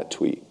writing that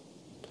tweet.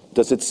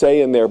 Does it say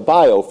in their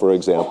bio, for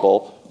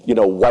example,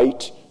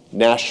 white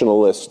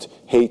nationalist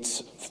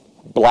hates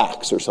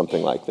blacks or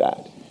something like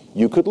that?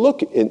 You could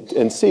look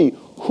and see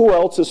who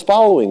else is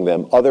following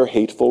them, other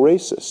hateful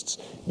racists.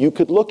 You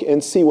could look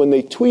and see when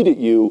they tweet at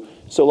you.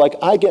 So like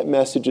I get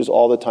messages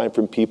all the time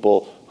from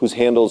people whose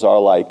handles are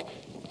like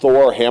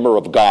Thor, Hammer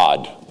of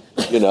God,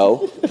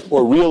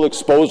 or Real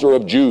Exposer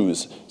of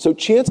Jews. So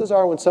chances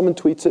are when someone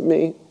tweets at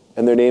me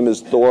and their name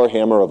is Thor,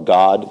 Hammer of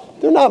God,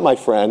 they're not my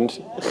friend.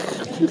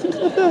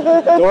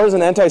 Thor is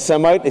an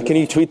anti-Semite. Can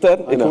you tweet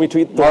that? Can we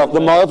tweet Thor? The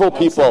Marvel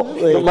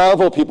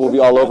people will be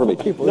all over me.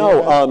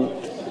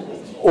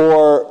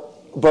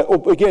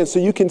 But again, so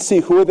you can see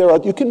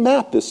you can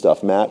map this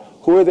stuff, Matt.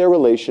 Who are their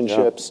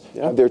relationships?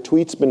 Yeah. Have their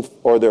tweets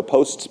or their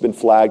posts been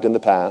flagged in the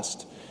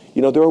past?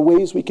 There are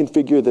ways we can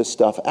figure this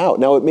stuff out.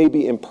 Now, it may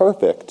be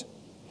imperfect,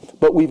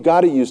 but we've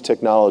got to use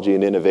technology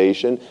and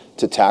innovation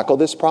to tackle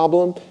this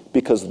problem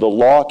because the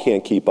law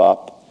can't keep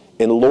up.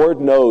 And Lord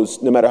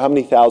knows, no matter how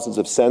many thousands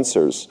of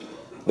censors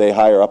they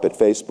hire up at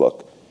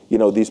Facebook,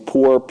 these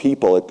poor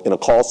people in a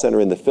call center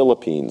in the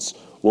Philippines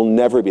will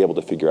never be able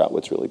to figure out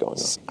what's really going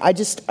on.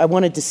 I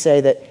wanted to say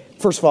that,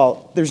 first of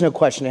all, there's no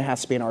question it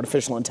has to be an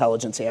artificial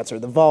intelligence answer.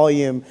 The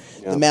volume,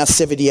 the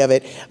massivity of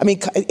it. I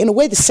mean, in a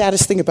way, the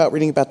saddest thing about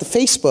reading about the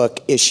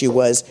Facebook issue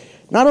was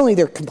not only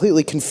they're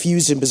completely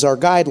confused and bizarre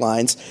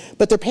guidelines,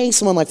 but they're paying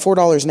someone like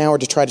 $4 an hour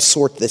to try to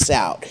sort this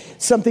out.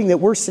 Something that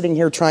we're sitting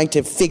here trying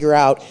to figure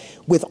out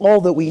with all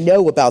that we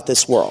know about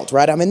this world,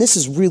 right? I mean, this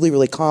is really,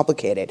 really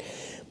complicated.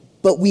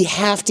 But we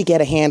have to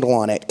get a handle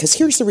on it, because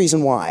here's the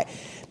reason why.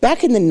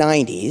 Back in the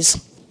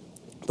 90s,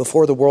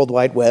 before the World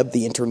Wide Web,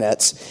 the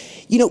internets,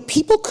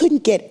 people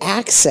couldn't get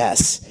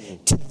access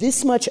to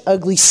this much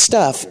ugly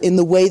stuff in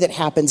the way that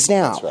happens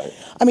now. That's right.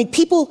 I mean,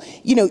 people,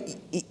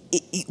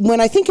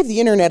 when I think of the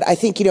internet, I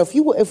think,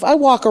 if I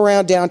walk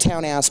around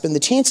downtown Aspen, the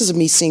chances of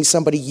me seeing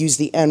somebody use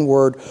the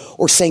N-word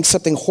or saying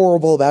something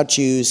horrible about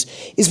Jews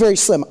is very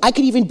slim. I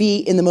could even be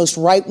in the most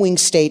right-wing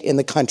state in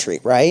the country,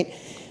 right?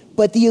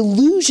 But the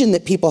illusion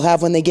that people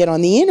have when they get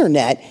on the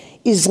internet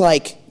is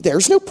like,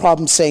 there's no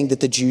problem saying that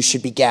the Jews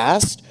should be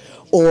gassed,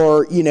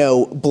 or,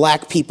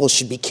 black people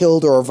should be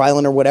killed or are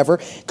violent or whatever,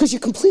 because you're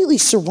completely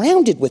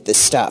surrounded with this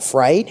stuff,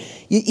 right?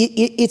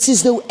 It's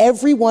as though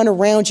everyone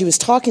around you is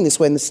talking this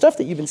way. And the stuff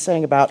that you've been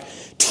saying about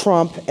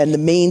Trump and the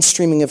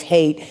mainstreaming of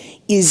hate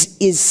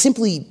is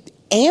simply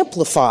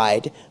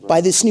amplified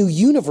by this new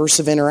universe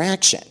of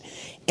interaction.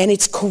 And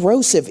it's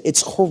corrosive,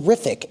 it's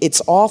horrific,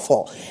 it's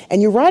awful.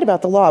 And you're right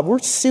about the law. We're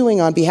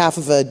suing on behalf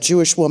of a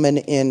Jewish woman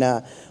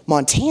in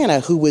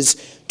Montana who was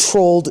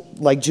trolled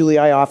like Julie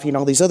Ioffe and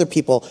all these other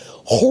people.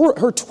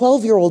 Her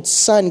 12-year-old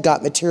son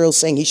got material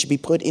saying he should be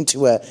put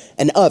into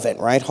an oven,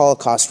 right?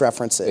 Holocaust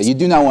references. You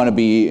do not want to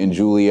be in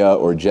Julia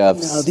or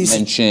Jeff's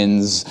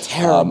mentions.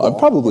 Terrible.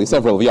 Probably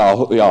several of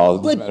y'all,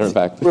 as a matter of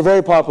fact. We're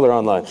very popular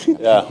online.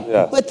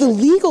 Yeah. But the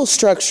legal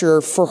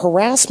structure for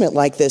harassment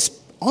like this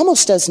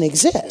almost doesn't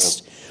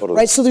exist. Yeah, totally.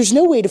 Right? So there's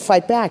no way to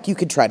fight back. You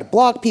could try to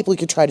block people, you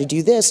could try to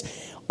do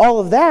this. All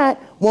of that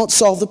won't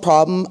solve the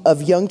problem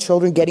of young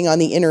children getting on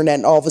the internet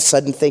and all of a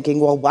sudden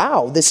thinking, well,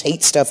 wow, this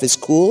hate stuff is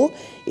cool.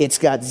 It's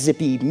got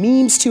zippy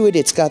memes to it.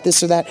 It's got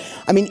this or that.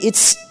 I mean,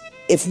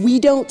 if we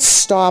don't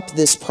stop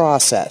this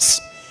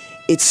process,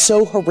 it's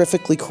so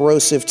horrifically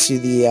corrosive to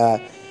the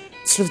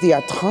sort of the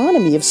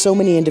autonomy of so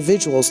many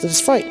individuals that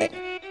it's frightening.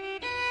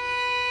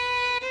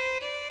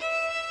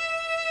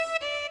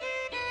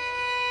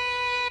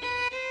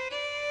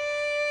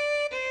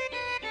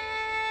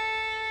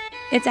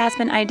 It's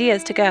Aspen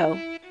Ideas to Go.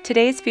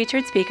 Today's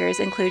featured speakers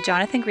include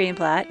Jonathan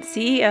Greenblatt,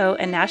 CEO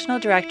and National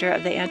Director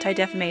of the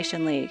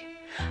Anti-Defamation League,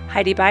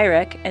 Heidi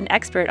Beirich, an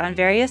expert on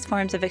various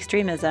forms of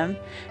extremism,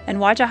 and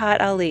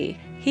Wajahat Ali.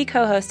 He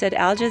co-hosted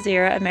Al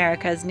Jazeera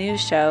America's news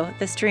show,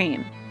 The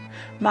Stream.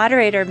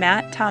 Moderator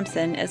Matt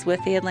Thompson is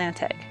with The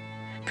Atlantic.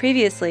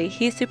 Previously,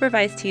 he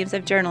supervised teams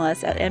of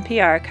journalists at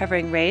NPR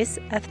covering race,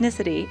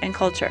 ethnicity, and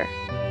culture.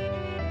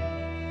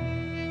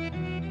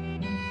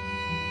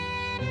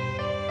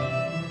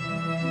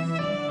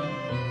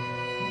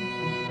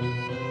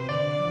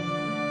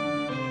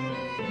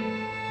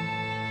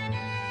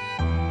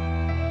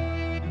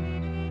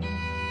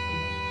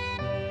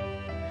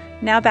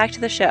 Now back to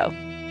the show.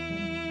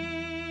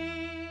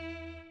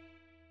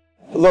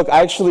 Look,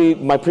 actually,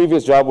 my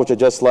previous job, which I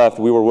just left,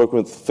 we were working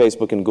with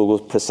Facebook and Google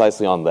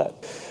precisely on that.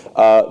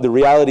 The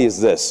reality is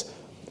this.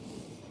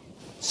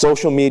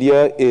 Social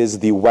media is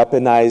the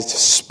weaponized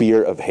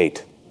spear of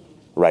hate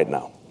right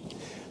now.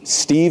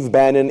 Steve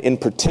Bannon, in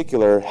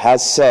particular,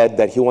 has said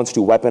that he wants to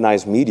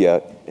weaponize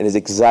media, and is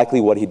exactly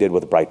what he did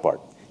with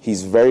Breitbart.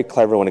 He's very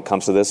clever when it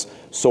comes to this.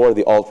 So are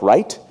the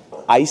alt-right,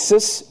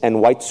 ISIS, and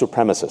white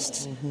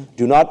supremacists.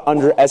 Do not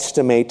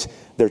underestimate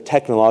their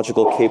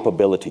technological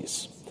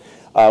capabilities.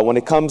 When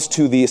it comes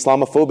to the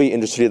Islamophobia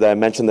industry that I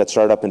mentioned that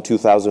started up in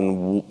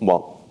 2000,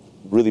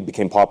 really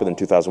became popular in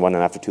 2001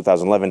 and after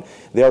 2011,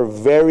 they are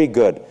very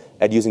good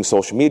at using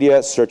social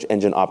media, search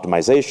engine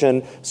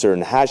optimization,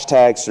 certain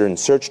hashtags, certain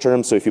search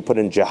terms. So if you put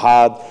in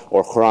jihad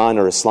or Quran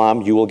or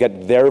Islam, you will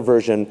get their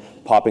version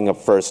popping up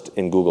first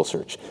in Google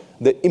search.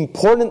 The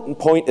important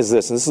point is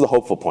this, and this is the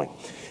hopeful point,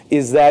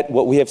 is that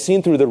what we have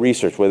seen through the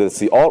research, whether it's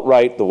the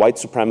alt-right, the white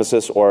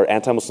supremacists, or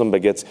anti-Muslim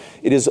bigots,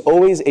 it is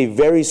always a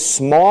very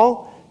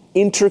small,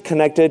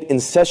 interconnected,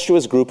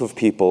 incestuous group of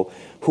people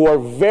who are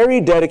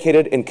very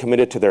dedicated and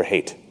committed to their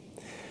hate.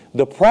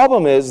 The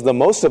problem is that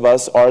most of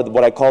us are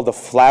what I call the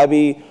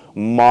flabby,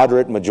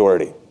 moderate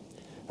majority,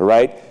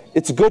 right?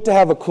 It's good to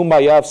have a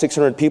kumbaya of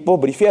 600 people,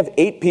 but if you have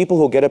 8 people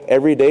who get up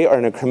every day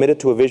and are committed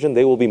to a vision,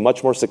 they will be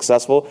much more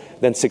successful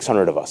than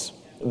 600 of us.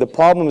 The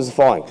problem is the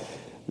following.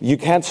 You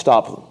can't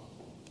stop them.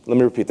 Let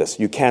me repeat this.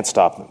 You can't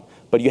stop them.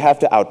 But you have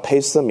to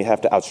outpace them, you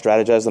have to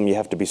out-strategize them, you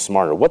have to be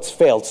smarter. What's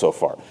failed so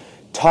far?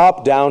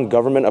 Top-down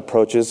government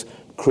approaches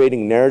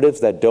creating narratives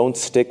that don't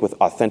stick with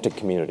authentic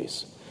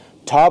communities.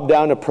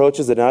 Top-down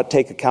approaches that do not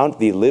take account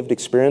the lived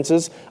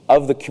experiences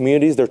of the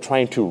communities they're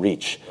trying to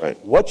reach.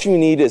 Right. What you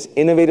need is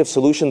innovative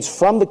solutions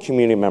from the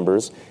community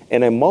members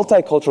and a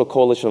multicultural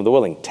coalition of the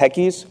willing.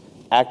 Techies,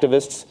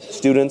 activists,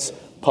 students,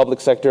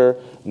 public sector,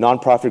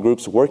 nonprofit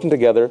groups working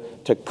together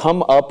to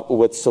come up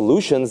with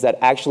solutions that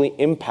actually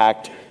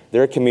impact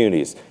their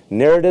communities.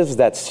 Narratives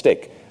that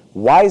stick.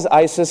 Why is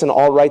ISIS and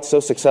alt-right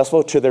so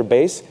successful to their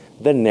base?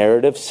 The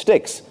narrative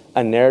sticks.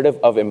 A narrative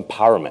of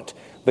empowerment.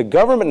 The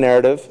government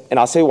narrative, and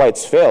I'll say why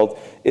it's failed,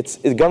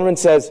 the government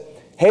says,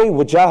 hey,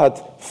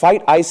 Wajahat,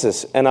 fight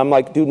ISIS. And I'm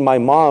like, dude, my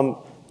mom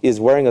is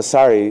wearing a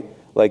sari,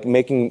 like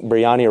making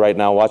biryani right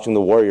now, watching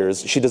the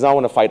Warriors. She does not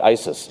want to fight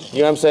ISIS. You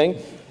know what I'm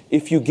saying?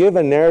 If you give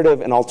a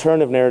narrative, an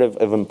alternative narrative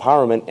of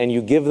empowerment, and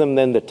you give them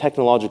then the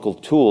technological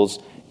tools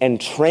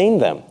and train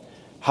them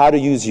how to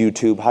use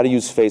YouTube, how to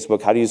use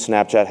Facebook, how to use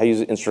Snapchat, how to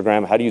use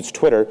Instagram, how to use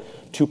Twitter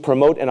to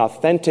promote an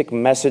authentic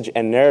message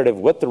and narrative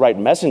with the right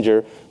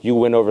messenger, you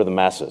win over the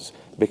masses.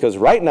 Because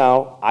right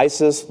now,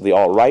 ISIS, the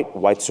alt-right,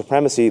 white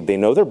supremacy, they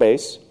know their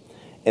base,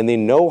 and they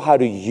know how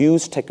to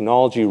use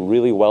technology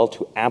really well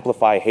to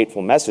amplify a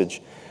hateful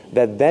message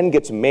that then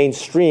gets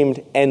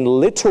mainstreamed and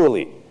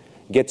literally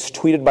gets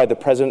tweeted by the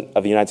President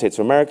of the United States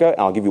of America.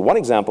 And I'll give you one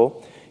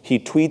example. He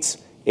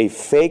tweets a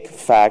fake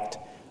fact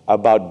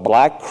about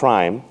black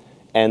crime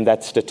And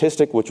that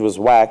statistic, which was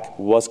whack,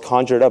 was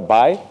conjured up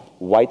by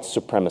white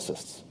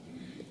supremacists.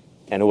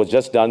 And it was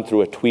just done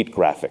through a tweet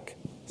graphic.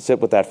 Sit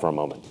with that for a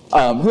moment.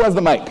 Who has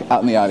the mic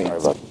out in the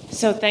audience?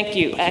 So thank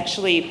you.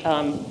 Actually,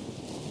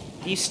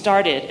 you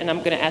started, and I'm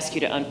going to ask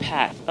you to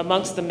unpack.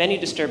 Amongst the many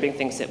disturbing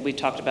things that we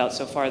talked about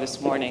so far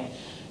this morning,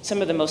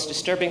 some of the most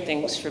disturbing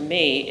things for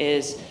me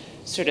is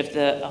sort of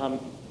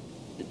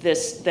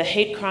the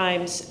hate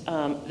crimes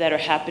that are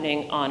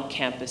happening on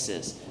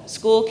campuses.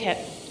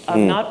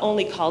 Not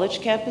only college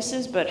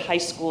campuses, but high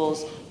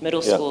schools,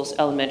 middle schools,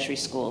 elementary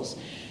schools.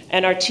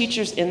 And our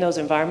teachers in those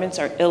environments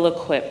are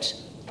ill-equipped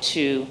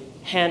to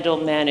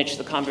manage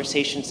the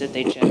conversations that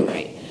they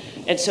generate.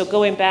 And so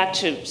going back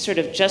to sort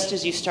of just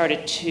as you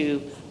started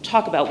to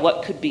talk about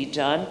what could be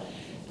done,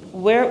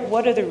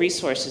 what are the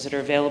resources that are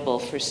available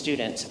for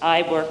students?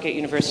 I work at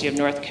University of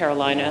North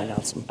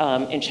Carolina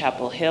in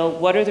Chapel Hill.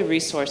 What are the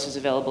resources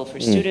available for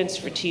students,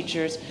 for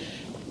teachers,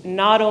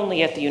 not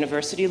only at the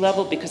university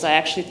level, because I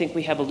actually think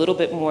we have a little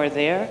bit more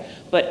there,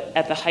 but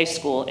at the high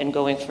school and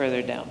going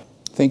further down?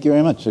 Thank you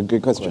very much. A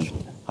good question.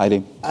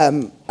 Heidi?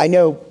 I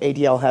know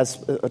ADL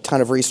has a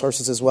ton of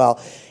resources as well.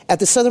 At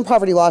the Southern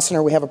Poverty Law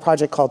Center, we have a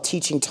project called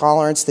Teaching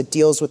Tolerance that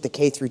deals with the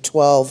K through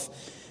 12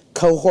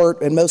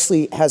 cohort and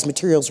mostly has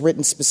materials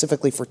written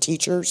specifically for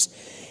teachers.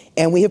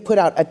 And we have put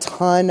out a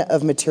ton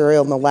of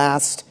material in the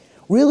last,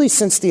 really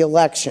since the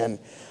election,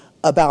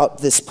 about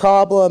this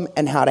problem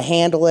and how to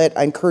handle it.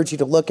 I encourage you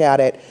to look at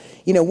it.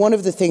 You know, one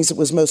of the things that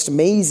was most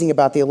amazing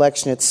about the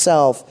election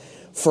itself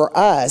for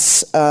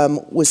us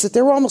was that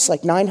there were almost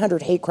like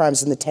 900 hate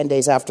crimes in the 10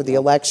 days after the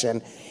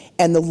election.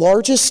 And the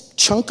largest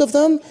chunk of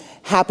them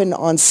happened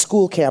on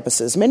school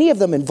campuses, many of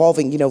them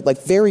involving,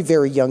 like very,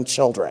 very young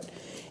children.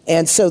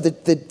 And so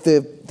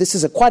this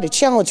is quite a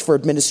challenge for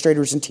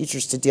administrators and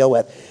teachers to deal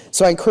with.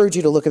 So I encourage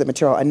you to look at the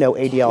material. I know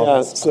ADL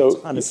has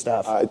a ton of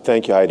stuff.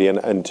 Thank you, Heidi.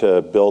 And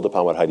to build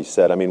upon what Heidi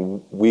said, I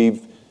mean,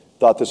 we've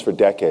thought this for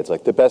decades.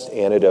 Like, the best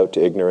antidote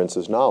to ignorance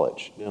is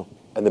knowledge. Yeah.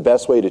 And the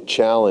best way to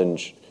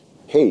challenge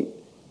hate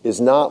is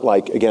not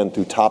again,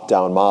 through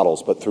top-down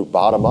models, but through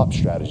bottom-up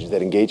strategies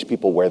that engage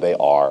people where they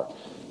are.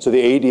 So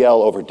the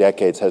ADL over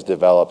decades has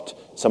developed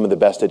some of the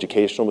best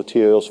educational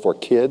materials for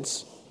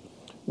kids.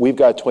 We've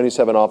got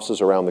 27 offices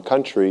around the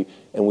country,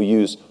 and we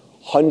use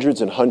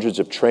hundreds and hundreds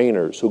of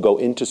trainers who go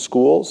into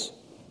schools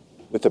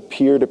with a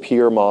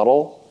peer-to-peer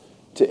model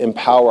to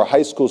empower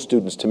high school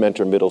students to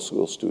mentor middle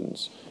school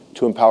students,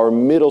 to empower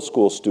middle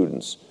school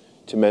students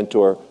to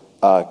mentor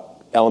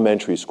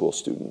elementary school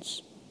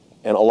students.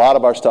 And a lot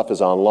of our stuff is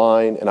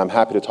online, and I'm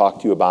happy to talk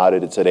to you about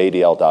it. It's at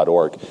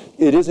adl.org.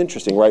 It is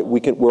interesting, right?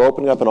 We're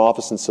opening up an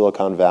office in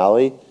Silicon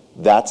Valley.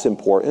 That's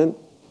important.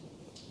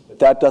 But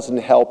that doesn't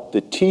help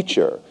the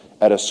teacher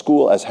at a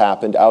school, as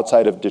happened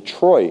outside of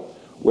Detroit,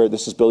 where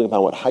this is building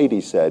upon what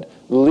Heidi said.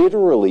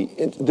 Literally,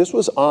 this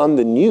was on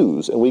the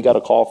news, and we got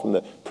a call from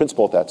the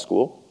principal at that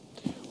school,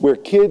 where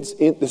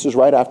this was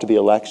right after the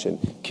election,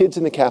 kids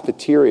in the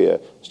cafeteria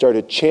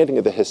started chanting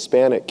at the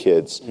Hispanic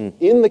kids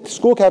in the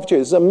school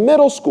cafeteria. This is a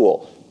middle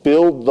school.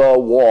 Build the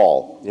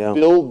wall. Yeah.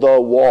 Build the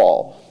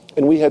wall.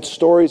 And we had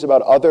stories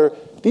about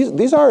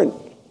these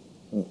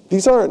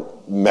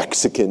aren't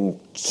Mexican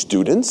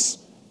students.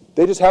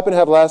 They just happen to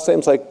have last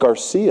names like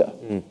Garcia,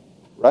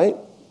 right?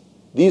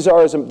 These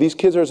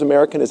kids are as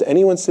American as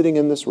anyone sitting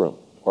in this room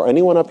or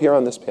anyone up here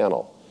on this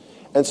panel.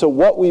 And so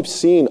what we've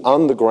seen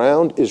on the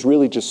ground is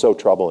really just so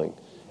troubling.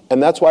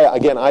 And that's why,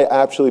 again, I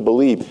actually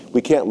believe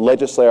we can't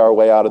legislate our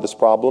way out of this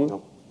problem.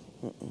 No.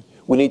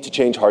 We need to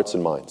change hearts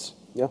and minds.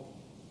 Yeah.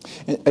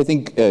 I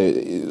think,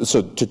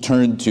 so to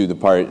turn to the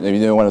part,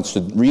 I want us to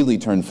really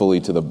turn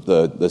fully to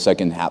the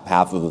second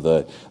half of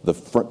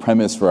the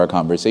premise for our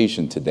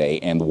conversation today,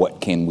 and what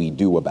can we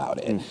do about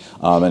it.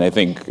 And I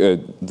think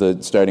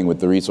starting with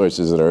the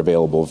resources that are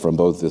available from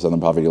both the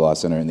Southern Poverty Law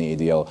Center and the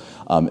ADL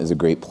is a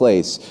great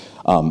place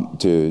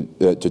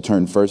to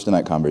turn first in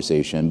that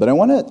conversation. But I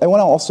want to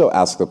also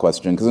ask the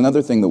question, because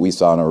another thing that we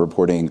saw in our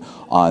reporting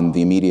on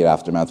the immediate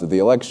aftermath of the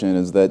election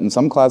is that in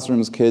some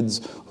classrooms,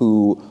 kids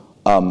who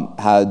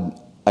had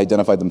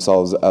identified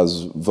themselves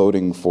as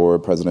voting for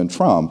President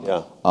Trump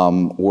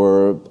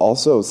were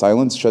also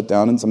silenced, shut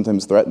down, and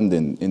sometimes threatened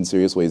in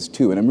serious ways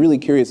too. And I'm really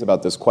curious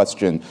about this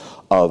question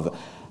of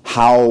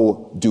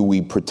how do we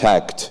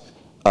protect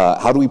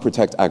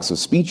acts of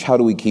speech? How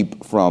do we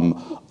keep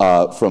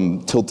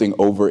from tilting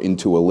over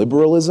into a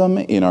liberalism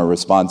in our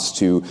response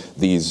to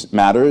these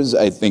matters?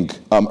 I think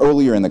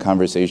earlier in the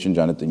conversation,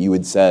 Jonathan, you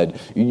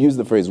used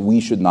the phrase, "we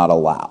should not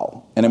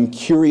allow." And I'm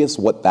curious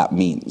what that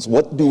means.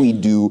 What do we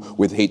do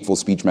with hateful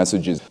speech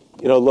messages?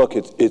 Look,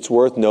 it's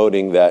worth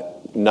noting that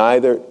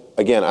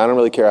again, I don't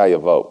really care how you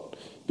vote,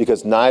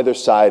 because neither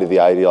side of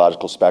the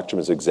ideological spectrum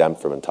is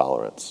exempt from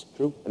intolerance.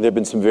 True. And there have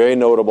been some very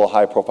notable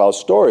high-profile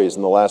stories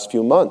in the last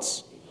few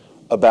months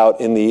about,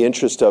 in the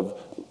interest of,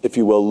 if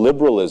you will,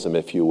 liberalism,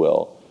 if you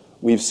will,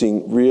 we've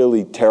seen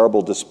really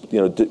terrible,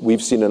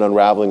 we've seen an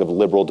unraveling of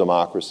liberal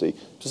democracy,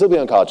 specifically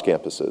on college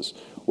campuses,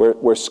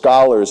 where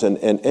scholars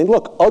and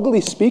look,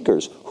 ugly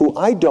speakers who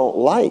I don't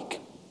like,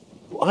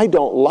 who I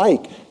don't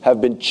like have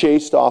been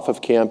chased off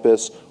of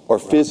campus or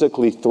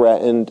physically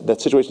threatened.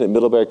 That situation at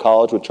Middlebury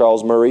College with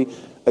Charles Murray,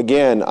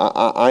 again,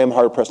 I am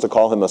hard-pressed to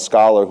call him a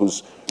scholar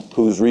whose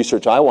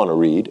research I want to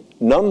read.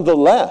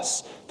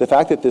 Nonetheless, the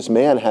fact that this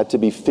man had to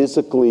be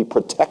physically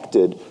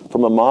protected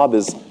from a mob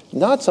is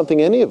not something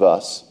that any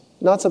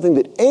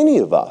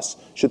of us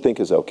should think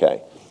is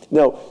okay.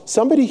 No,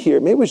 somebody here,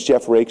 maybe it was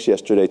Jeff Rakes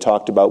yesterday,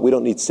 talked about we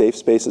don't need safe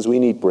spaces, we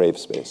need brave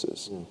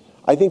spaces.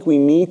 I think we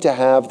need to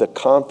have the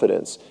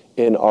confidence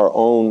in our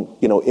own,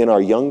 in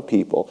our young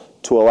people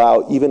to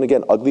allow even,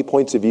 again, ugly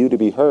points of view to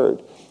be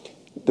heard.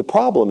 The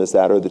problem is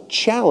that, or the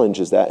challenge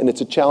is that, and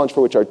it's a challenge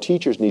for which our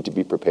teachers need to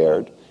be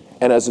prepared,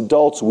 and as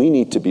adults, we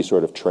need to be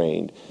sort of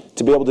trained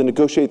to be able to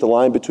negotiate the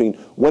line between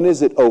when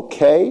is it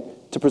okay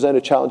to present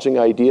a challenging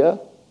idea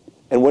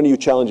and when are you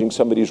challenging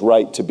somebody's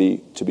right to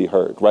be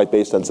heard, right,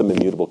 based on some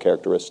immutable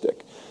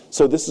characteristic.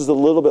 So this is a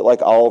little bit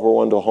like Oliver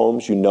Wendell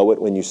Holmes. You know it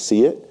when you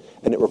see it,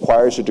 and it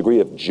requires a degree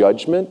of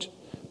judgment,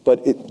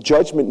 but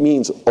judgment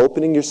means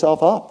opening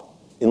yourself up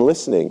and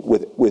listening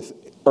with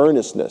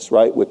earnestness,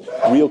 right, with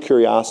real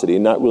curiosity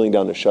and not reeling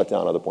down to shut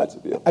down other points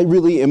of view. I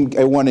really am.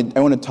 I want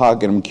to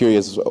talk, and I'm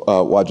curious,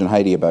 Waj and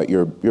Heidi, about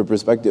your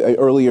perspective.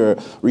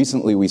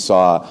 Recently, we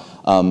saw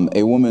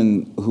a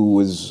woman who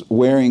was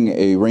wearing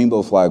a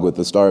rainbow flag with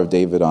the Star of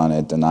David on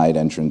it, denied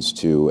entrance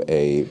to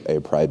a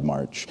pride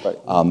march. Right.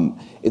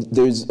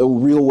 There's a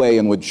real way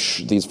in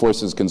which these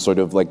forces can sort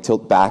of like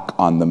tilt back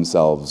on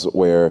themselves,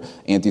 where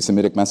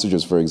anti-Semitic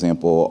messages, for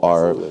example,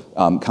 are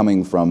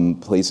coming from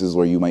places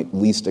where you might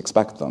least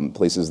expect them,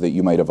 places that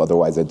you might have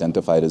otherwise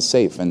identified as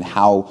safe. And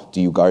how do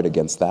you guard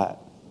against that?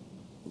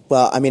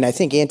 Well, I mean, I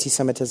think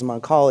anti-Semitism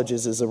on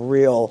colleges is a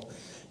real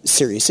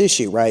serious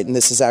issue, right? And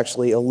this is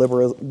actually a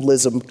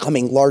liberalism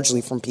coming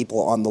largely from people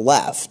on the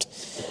left.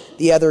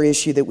 The other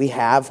issue that we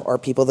have are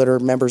people that are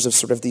members of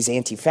sort of these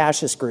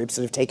anti-fascist groups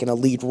that have taken a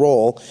lead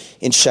role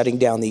in shutting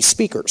down these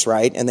speakers,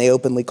 right? And they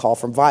openly call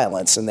for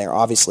violence, and they're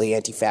obviously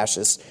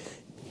anti-fascist.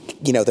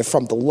 They're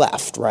from the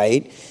left,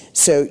 right?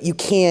 So you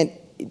can't,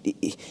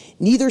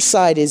 neither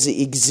side is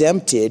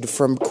exempted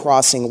from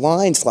crossing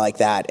lines like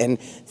that. And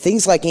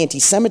things like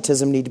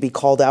anti-Semitism need to be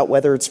called out,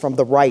 whether it's from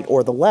the right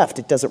or the left.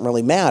 It doesn't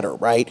really matter,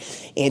 right?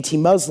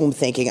 Anti-Muslim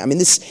thinking. I mean,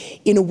 this,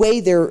 in a way,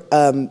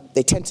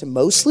 they tend to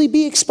mostly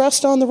be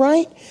expressed on the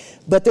right,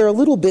 but they're a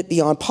little bit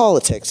beyond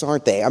politics,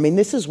 aren't they? I mean,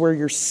 this is where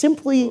you're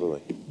simply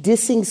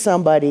dissing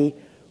somebody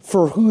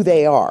for who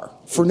they are,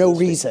 for no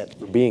reason.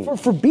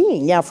 For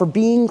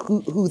being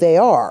who they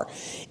are.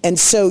 And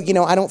so,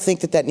 I don't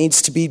think that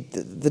needs to be,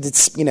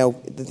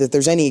 that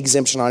there's any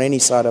exemption on any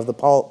side of the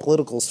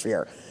political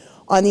sphere.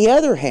 On the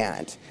other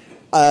hand,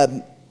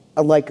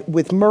 like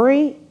with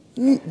Murray,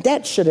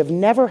 that should have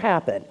never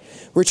happened.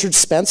 Richard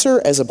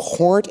Spencer, as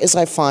abhorrent as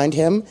I find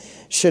him,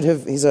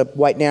 he's a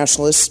white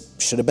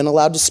nationalist, should have been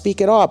allowed to speak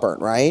at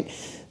Auburn, right?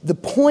 The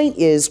point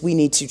is we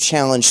need to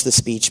challenge the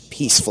speech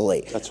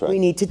peacefully. That's right. We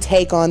need to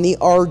take on the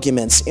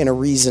arguments in a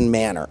reasoned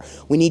manner.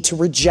 We need to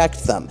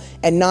reject them,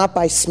 and not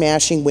by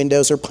smashing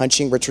windows or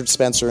punching Richard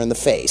Spencer in the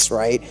face,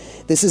 right?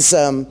 This is,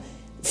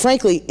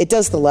 frankly, it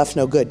does the left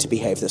no good to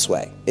behave this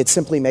way. It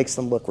simply makes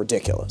them look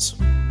ridiculous.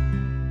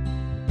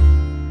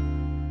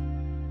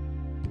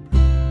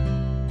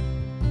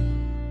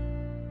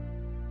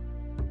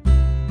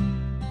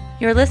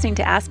 You're listening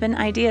to Aspen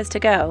Ideas to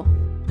Go.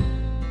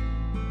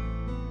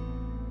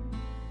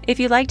 If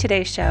you like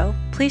today's show,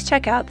 please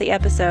check out the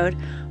episode,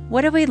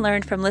 What Have We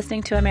Learned from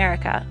Listening to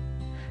America?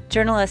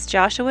 Journalists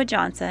Joshua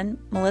Johnson,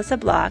 Melissa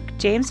Block,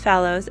 James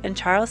Fallows, and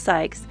Charles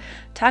Sykes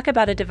talk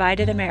about a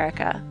divided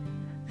America.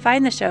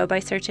 Find the show by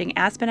searching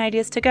Aspen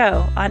Ideas to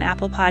Go on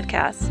Apple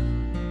Podcasts.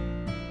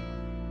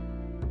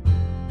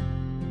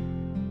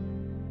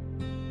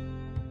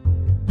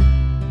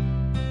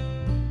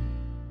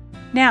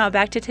 Now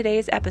back to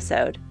today's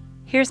episode.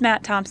 Here's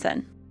Matt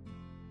Thompson.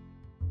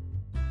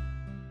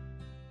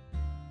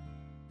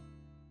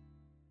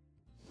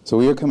 So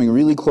we are coming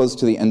really close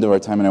to the end of our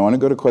time, and I want to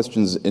go to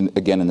questions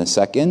again in a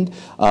second.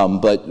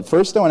 But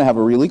first, I want to have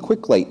a really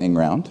quick lightning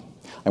round.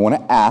 I want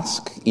to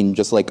ask, in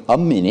just like a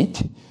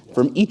minute,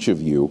 from each of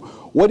you,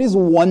 what is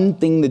one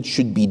thing that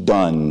should be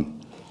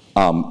done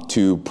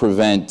to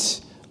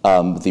prevent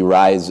the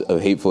rise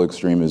of hateful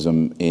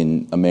extremism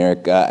in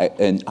America?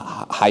 And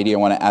Heidi, I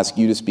want to ask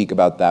you to speak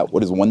about that.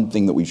 What is one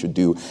thing that we should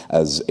do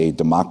as a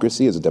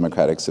democracy, as a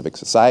democratic civic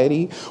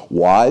society?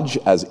 Waj,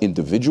 as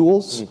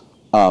individuals?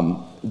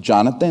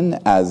 Jonathan,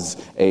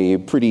 as a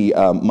pretty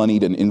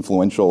moneyed and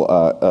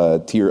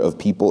influential tier of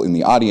people in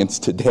the audience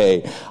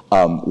today,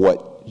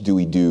 what do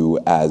we do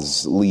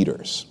as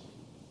leaders?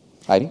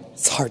 Heidi?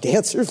 It's hard to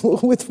answer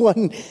with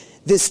one.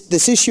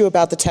 This issue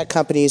about the tech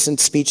companies and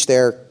speech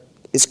there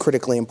is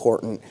critically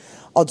important.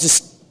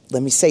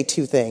 Let me say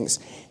two things.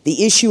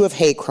 The issue of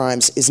hate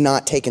crimes is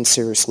not taken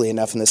seriously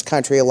enough in this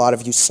country. A lot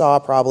of you saw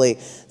probably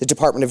the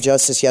Department of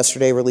Justice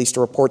yesterday released a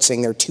report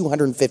saying there are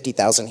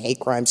 250,000 hate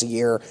crimes a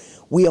year.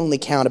 We only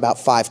count about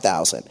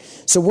 5,000.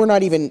 So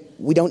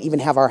we don't even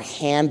have our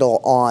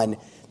handle on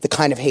the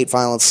kind of hate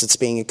violence that's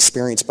being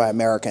experienced by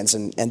Americans,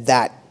 and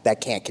that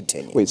that can't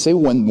continue. Wait, say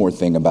one more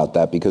thing about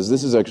that, because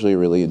this is actually a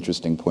really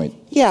interesting point.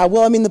 Yeah,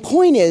 well, I mean, the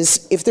point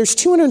is, if there's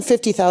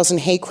 250,000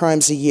 hate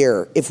crimes a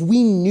year, if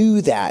we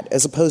knew that,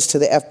 as opposed to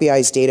the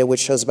FBI's data, which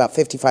shows about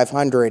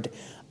 5,500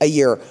 a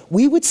year,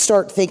 we would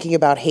start thinking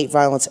about hate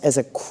violence as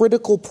a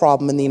critical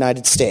problem in the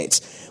United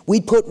States.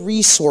 We'd put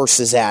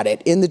resources at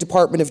it in the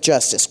Department of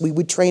Justice. We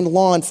would train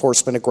law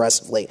enforcement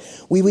aggressively.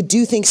 We would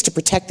do things to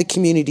protect the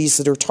communities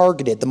that are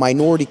targeted, the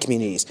minority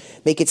communities,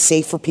 make it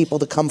safe for people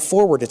to come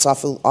forward. It's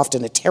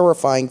often a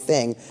terrifying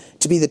thing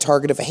to be the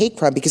target of a hate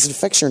crime because it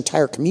affects your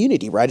entire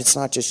community, right? It's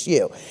not just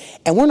you.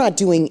 And we're not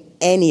doing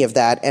any of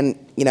that. And,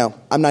 you know,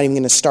 I'm not even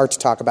going to start to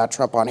talk about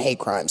Trump on hate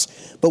crimes,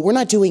 but we're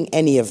not doing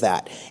any of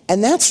that.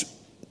 And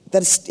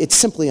it's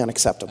simply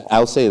unacceptable.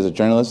 I'll say, as a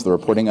journalist, the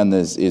reporting on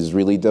this is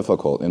really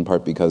difficult, in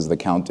part because the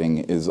counting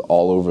is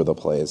all over the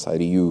place.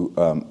 Heidi, you,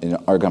 in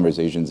our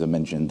conversations, have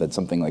mentioned that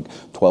something like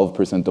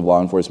 12% of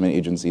law enforcement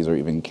agencies are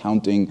even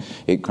counting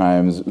hate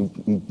crimes.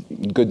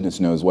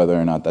 Goodness knows whether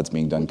or not that's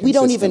being done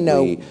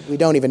consistently. We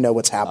don't even know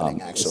what's happening,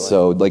 actually.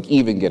 So, like,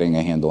 even getting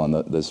a handle on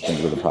the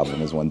strength of the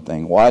problem is one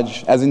thing.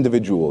 Waj, as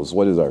individuals,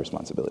 what is our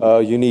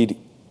responsibility? You need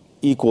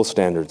equal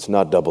standards,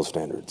 not double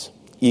standards.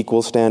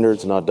 Equal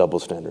standards, not double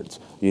standards.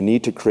 You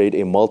need to create a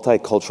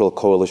multicultural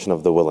coalition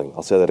of the willing.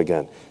 I'll say that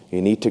again. You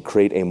need to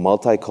create a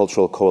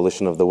multicultural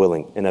coalition of the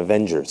willing, an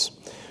Avengers,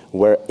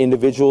 where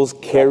individuals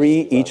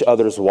carry each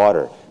other's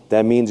water.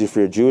 That means if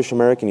you're a Jewish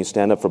American, you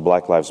stand up for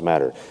Black Lives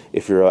Matter.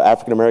 If you're an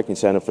African American, you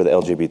stand up for the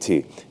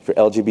LGBT. If you're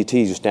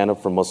LGBT, you stand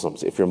up for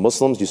Muslims. If you're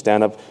Muslims, you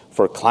stand up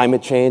for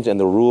climate change and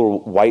the rural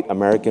white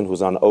American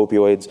who's on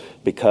opioids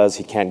because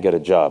he can't get a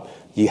job.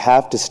 You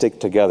have to stick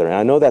together. And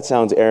I know that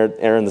sounds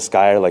air in the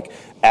sky, like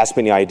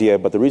Aspen idea,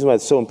 but the reason why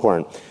it's so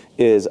important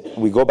is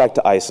we go back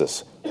to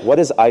ISIS. What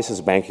is ISIS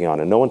banking on?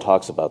 And no one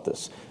talks about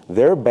this.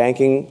 They're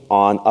banking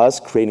on us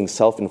creating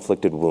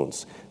self-inflicted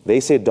wounds.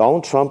 They say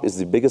Donald Trump is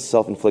the biggest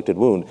self-inflicted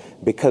wound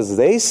because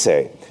they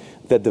say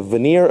that the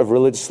veneer of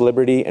religious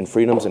liberty and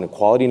freedoms and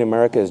equality in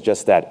America is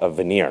just that, a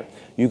veneer.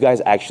 You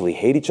guys actually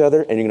hate each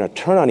other, and you're going to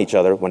turn on each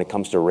other when it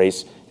comes to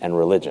race and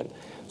religion.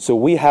 So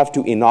we have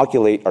to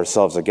inoculate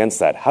ourselves against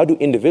that. How do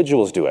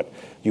individuals do it?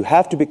 You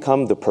have to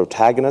become the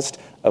protagonist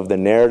of the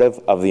narrative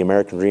of the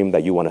American dream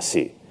that you want to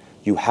see.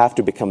 You have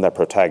to become that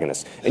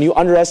protagonist. And you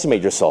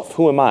underestimate yourself.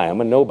 Who am I?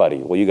 I'm a nobody.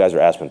 Well, you guys are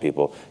Aspen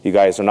people. You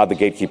guys are not the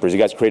gatekeepers. You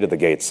guys created the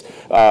gates.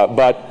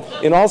 But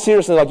in all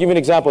seriousness, I'll give you an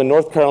example. In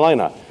North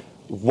Carolina,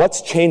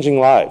 what's changing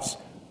lives?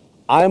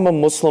 I'm a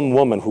Muslim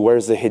woman who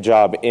wears the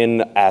hijab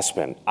in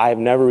Aspen. I've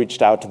never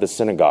reached out to the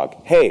synagogue.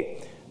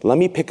 Hey, let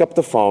me pick up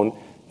the phone.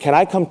 Can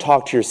I come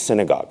talk to your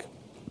synagogue?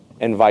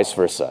 And vice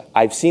versa.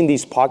 I've seen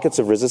these pockets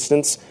of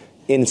resistance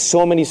in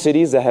so many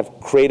cities that have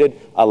created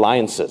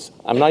alliances.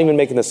 I'm not even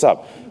making this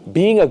up.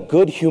 Being a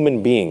good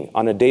human being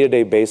on a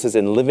day-to-day basis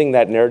and living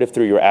that narrative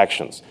through your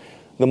actions.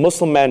 The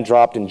Muslim man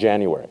dropped in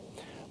January.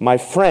 My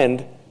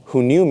friend,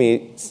 who knew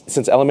me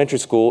since elementary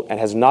school and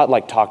has not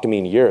talked to me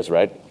in years,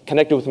 right?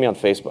 Connected with me on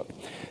Facebook.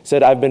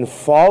 Said, I've been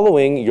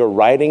following your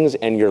writings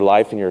and your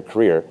life and your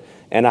career,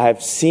 and I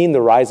have seen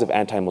the rise of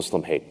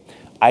anti-Muslim hate.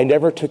 I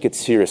never took it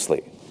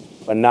seriously,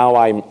 but now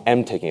I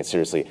am taking it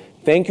seriously.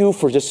 Thank you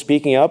for just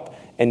speaking up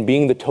and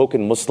being the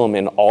token Muslim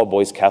in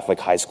all-boys Catholic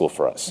high school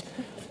for us.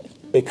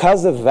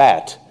 Because of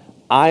that,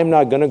 I'm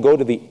not going to go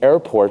to the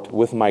airport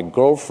with my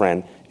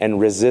girlfriend and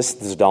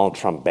resist this Donald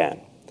Trump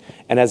ban.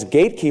 And as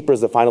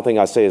gatekeepers, the final thing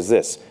I'll say is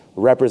this: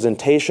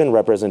 representation,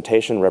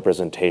 representation,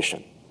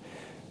 representation.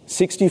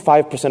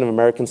 65% of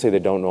Americans say they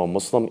don't know a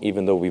Muslim,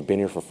 even though we've been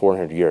here for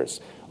 400 years.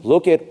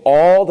 Look at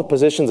all the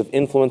positions of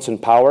influence and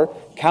power.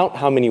 Count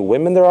how many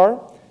women there are,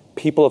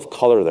 people of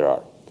color there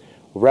are.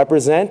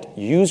 Represent,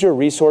 use your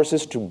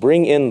resources to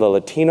bring in the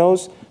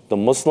Latinos, the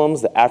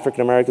Muslims, the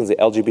African Americans, the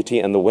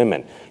LGBT, and the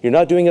women. You're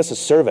not doing us a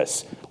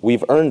service.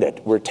 We've earned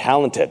it. We're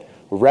talented.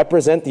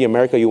 Represent the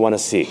America you want to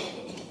see.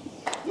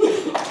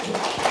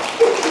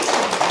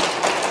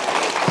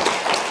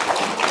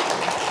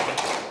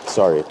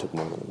 Sorry, it took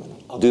more than a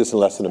minute. I'll do this in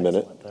less than a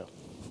minute.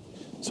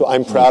 So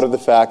I'm proud of the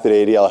fact that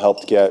ADL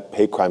helped get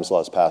hate crimes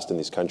laws passed in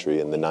this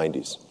country in the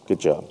 90s. Good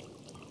job.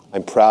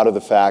 I'm proud of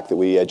the fact that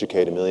we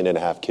educate 1.5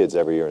 million kids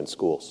every year in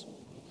schools.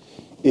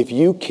 If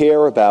you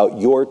care about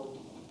your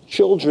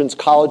children's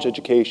college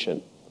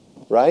education,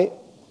 right,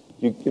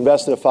 you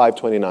invest in a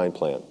 529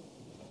 plan.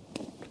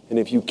 And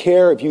if you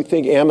care, if you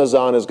think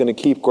Amazon is going to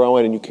keep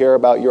growing and you care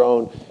about your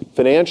own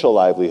financial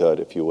livelihood,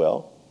 if you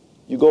will,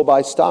 you go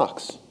buy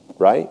stocks,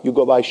 right? You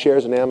go buy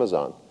shares in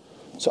Amazon.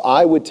 So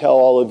I would tell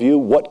all of you,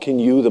 what can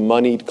you, the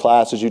moneyed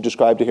class as you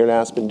described it here in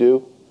Aspen,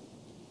 do?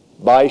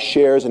 Buy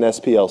shares in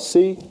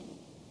SPLC,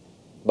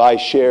 buy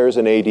shares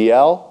in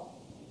ADL,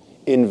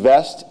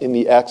 invest in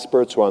the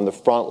experts who are on the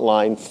front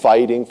line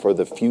fighting for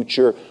the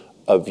future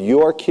of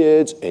your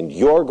kids and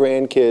your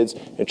grandkids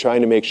and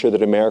trying to make sure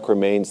that America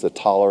remains the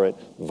tolerant,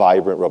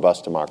 vibrant,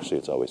 robust democracy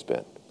it's always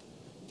been.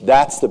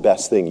 That's the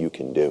best thing you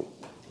can do.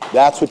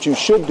 That's what you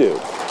should do.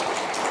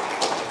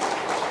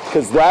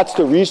 Because that's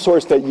the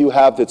resource that you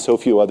have that so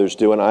few others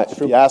do. And if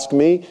you ask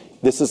me,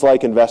 This is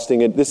like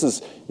investing in, this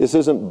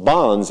isn't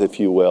bonds, if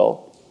you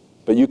will,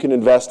 but you can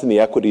invest in the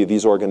equity of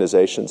these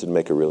organizations and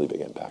make a really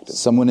big impact.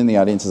 Someone in the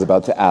audience is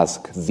about to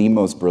ask the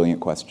most brilliant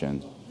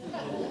question.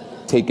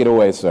 Take it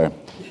away, sir.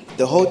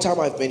 The whole time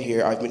I've been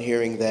here, I've been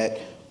hearing that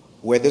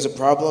where there's a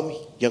problem,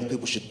 young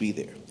people should be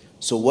there.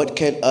 So what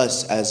can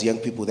us as young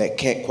people that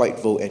can't quite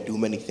vote and do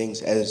many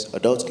things as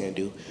adults can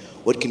do,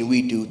 what can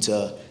we do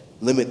to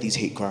limit these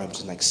hate crimes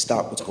and like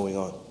stop what's going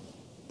on?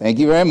 Thank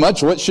you very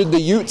much. What should the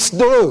youths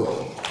do?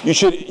 You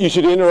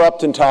should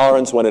interrupt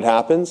intolerance when it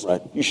happens.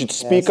 Right. You should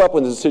speak up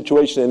when there's a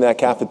situation in that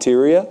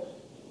cafeteria.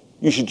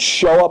 You should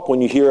show up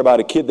when you hear about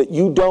a kid that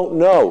you don't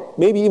know,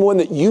 maybe even one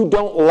that you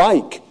don't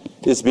like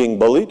is being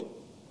bullied.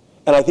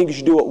 And I think you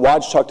should do what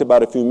Waj talked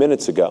about a few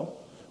minutes ago,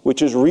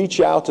 which is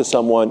reach out to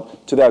someone,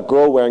 to that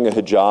girl wearing a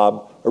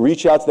hijab, or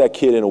reach out to that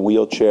kid in a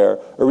wheelchair,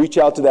 or reach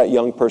out to that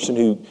young person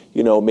who,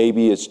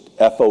 maybe is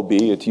FOB,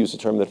 to use the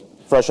term that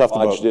Fresh off the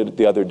boat did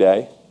the other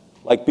day.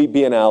 Like,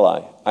 be an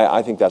ally.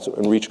 I think that's,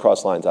 and reach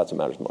across lines, that's what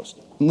matters most.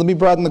 Let me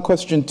broaden the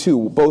question,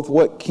 too. Both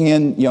what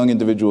can young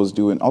individuals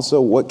do, and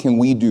also what can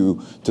we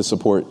do to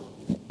support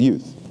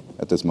youth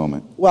at this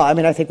moment? Well,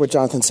 I think what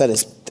Jonathan said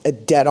is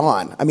dead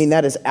on.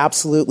 That is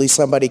absolutely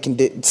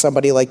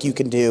somebody like you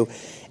can do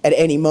at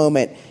any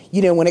moment.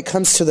 When it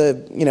comes to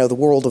the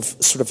world of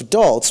sort of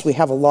adults, we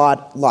have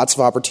lots of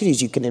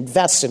opportunities. You can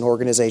invest in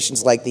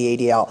organizations like the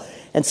ADL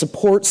and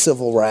support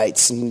civil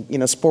rights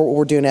and, support what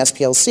we're doing at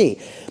SPLC.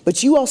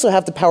 But you also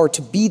have the power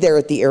to be there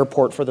at the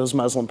airport for those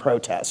Muslim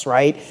protests,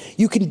 right?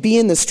 You can be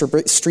in the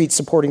street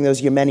supporting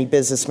those Yemeni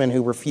businessmen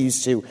who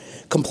refuse to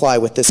comply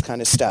with this kind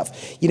of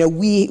stuff.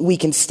 We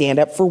can stand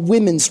up for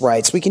women's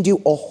rights. We can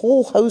do a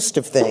whole host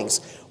of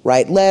things.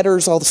 Write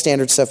letters, all the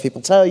standard stuff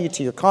people tell you,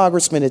 to your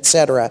congressman, et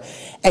cetera.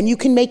 And you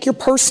can make your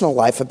personal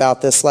life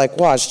about this like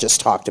Waj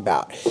just talked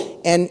about.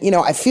 And,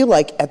 I feel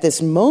like at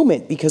this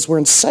moment, because we're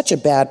in such a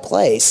bad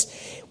place,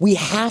 we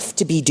have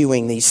to be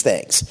doing these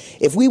things.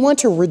 If we want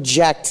to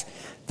reject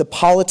the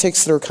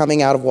politics that are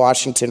coming out of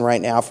Washington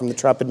right now from the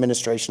Trump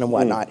administration and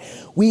whatnot,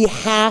 we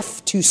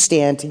have to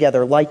stand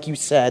together, like you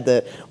said,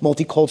 the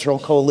multicultural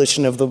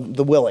coalition of the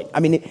willing.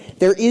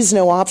 There is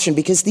no option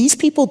because these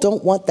people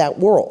don't want that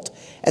world.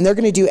 And they're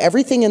going to do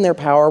everything in their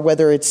power,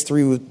 whether it's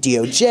through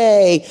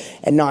DOJ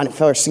and not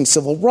enforcing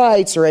civil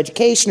rights or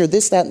education or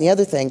this, that, and the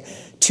other thing,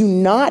 to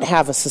not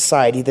have a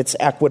society that's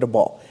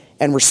equitable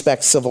and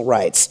respects civil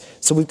rights.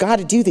 So we've got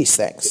to do these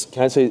things.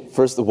 Can I say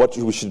first what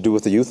we should do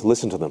with the youth?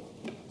 Listen to them.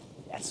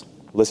 Yes.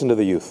 Listen to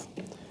the youth.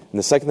 And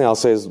the second thing I'll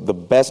say is the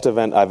best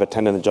event I've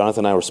attended, and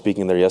Jonathan and I were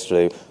speaking there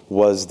yesterday,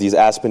 was these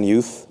Aspen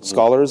Youth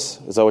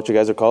Scholars. Is that what you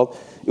guys are called?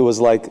 It was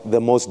like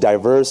the most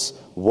diverse,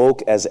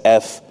 woke as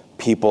F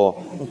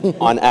people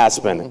on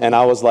Aspen. And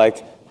I was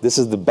like, this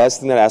is the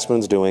best thing that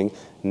Aspen's doing.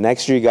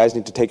 Next year, you guys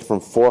need to take it from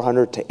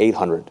 400 to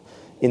 800.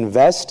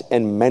 Invest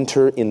and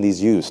mentor in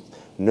these youth.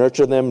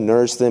 Nurture them,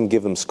 nourish them,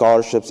 give them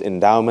scholarships,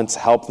 endowments,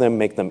 help them,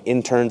 make them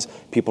interns.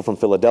 People from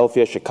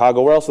Philadelphia,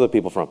 Chicago, where else are the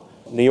people from?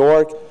 New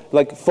York,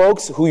 like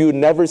folks who you would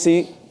never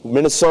see,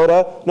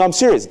 Minnesota. No, I'm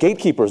serious,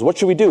 gatekeepers, what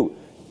should we do?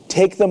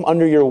 Take them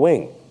under your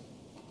wing.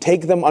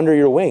 Take them under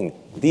your wing.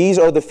 These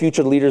are the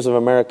future leaders of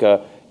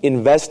America.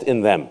 Invest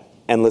in them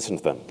and listen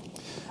to them.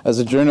 As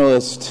a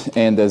journalist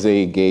and as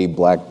a gay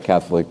black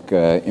Catholic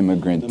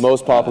immigrant, the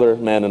most popular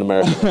man in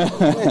America.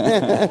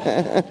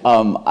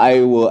 I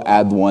will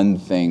add one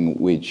thing,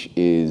 which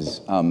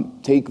is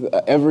take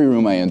every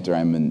room I enter.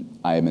 I am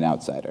an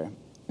outsider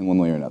in one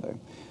way or another,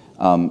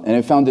 and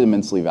I found it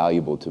immensely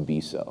valuable to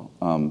be so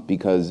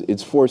because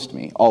it's forced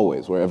me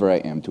always, wherever I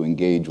am, to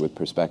engage with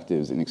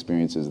perspectives and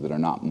experiences that are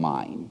not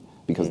mine,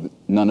 because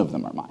none of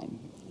them are mine.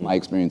 My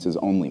experience is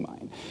only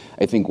mine.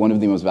 I think one of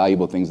the most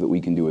valuable things that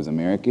we can do as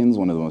Americans,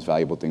 one of the most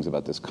valuable things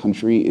about this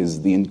country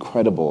is the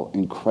incredible,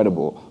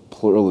 incredible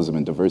pluralism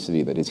and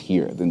diversity that is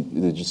here,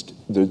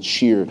 the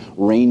sheer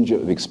range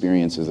of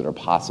experiences that are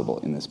possible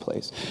in this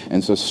place.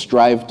 And so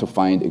strive to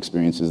find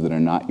experiences that are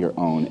not your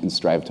own and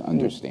strive to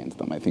understand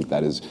them. I think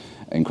that is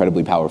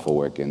incredibly powerful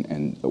work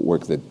and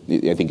work that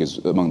I think is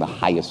among the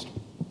highest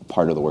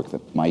part of the work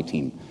that my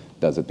team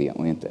does at The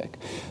Atlantic.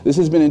 This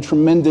has been a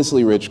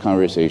tremendously rich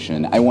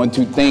conversation. I want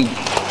to thank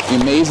the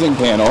amazing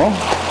panel,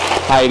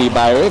 Heidi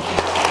Beirich,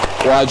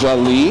 Wajahat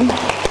Ali,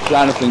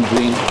 Jonathan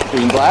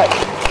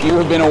Greenblatt. You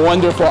have been a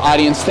wonderful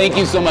audience. Thank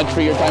you so much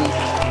for your time.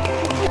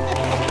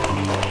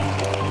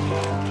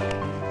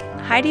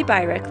 Heidi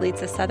Beirich leads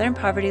the Southern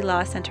Poverty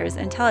Law Center's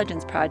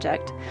Intelligence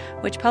Project,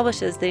 which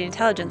publishes the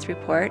Intelligence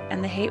Report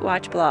and the Hate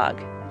Watch blog.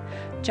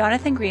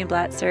 Jonathan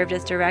Greenblatt served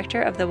as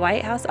director of the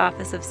White House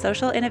Office of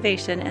Social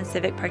Innovation and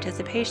Civic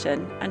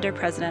Participation under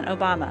President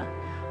Obama.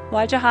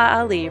 Wajahat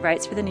Ali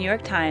writes for the New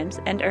York Times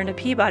and earned a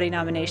Peabody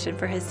nomination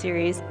for his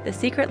series, The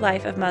Secret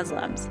Life of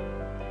Muslims.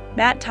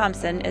 Matt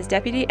Thompson is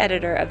deputy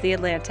editor of The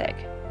Atlantic.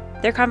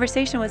 Their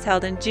conversation was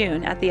held in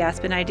June at the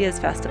Aspen Ideas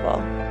Festival.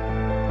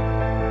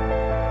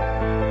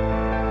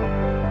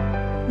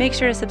 Make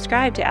sure to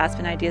subscribe to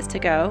Aspen Ideas to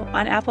Go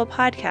on Apple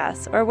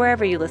Podcasts or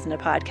wherever you listen to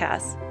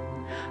podcasts.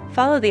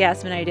 Follow the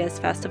Aspen Ideas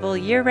Festival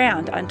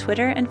year-round on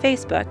Twitter and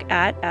Facebook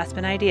at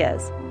Aspen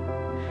Ideas.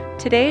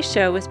 Today's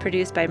show was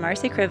produced by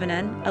Marcy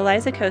Krivonen,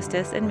 Eliza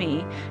Kostis, and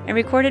me, and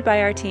recorded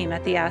by our team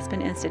at the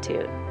Aspen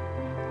Institute.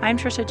 I'm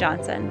Trisha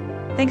Johnson.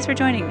 Thanks for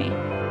joining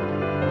me.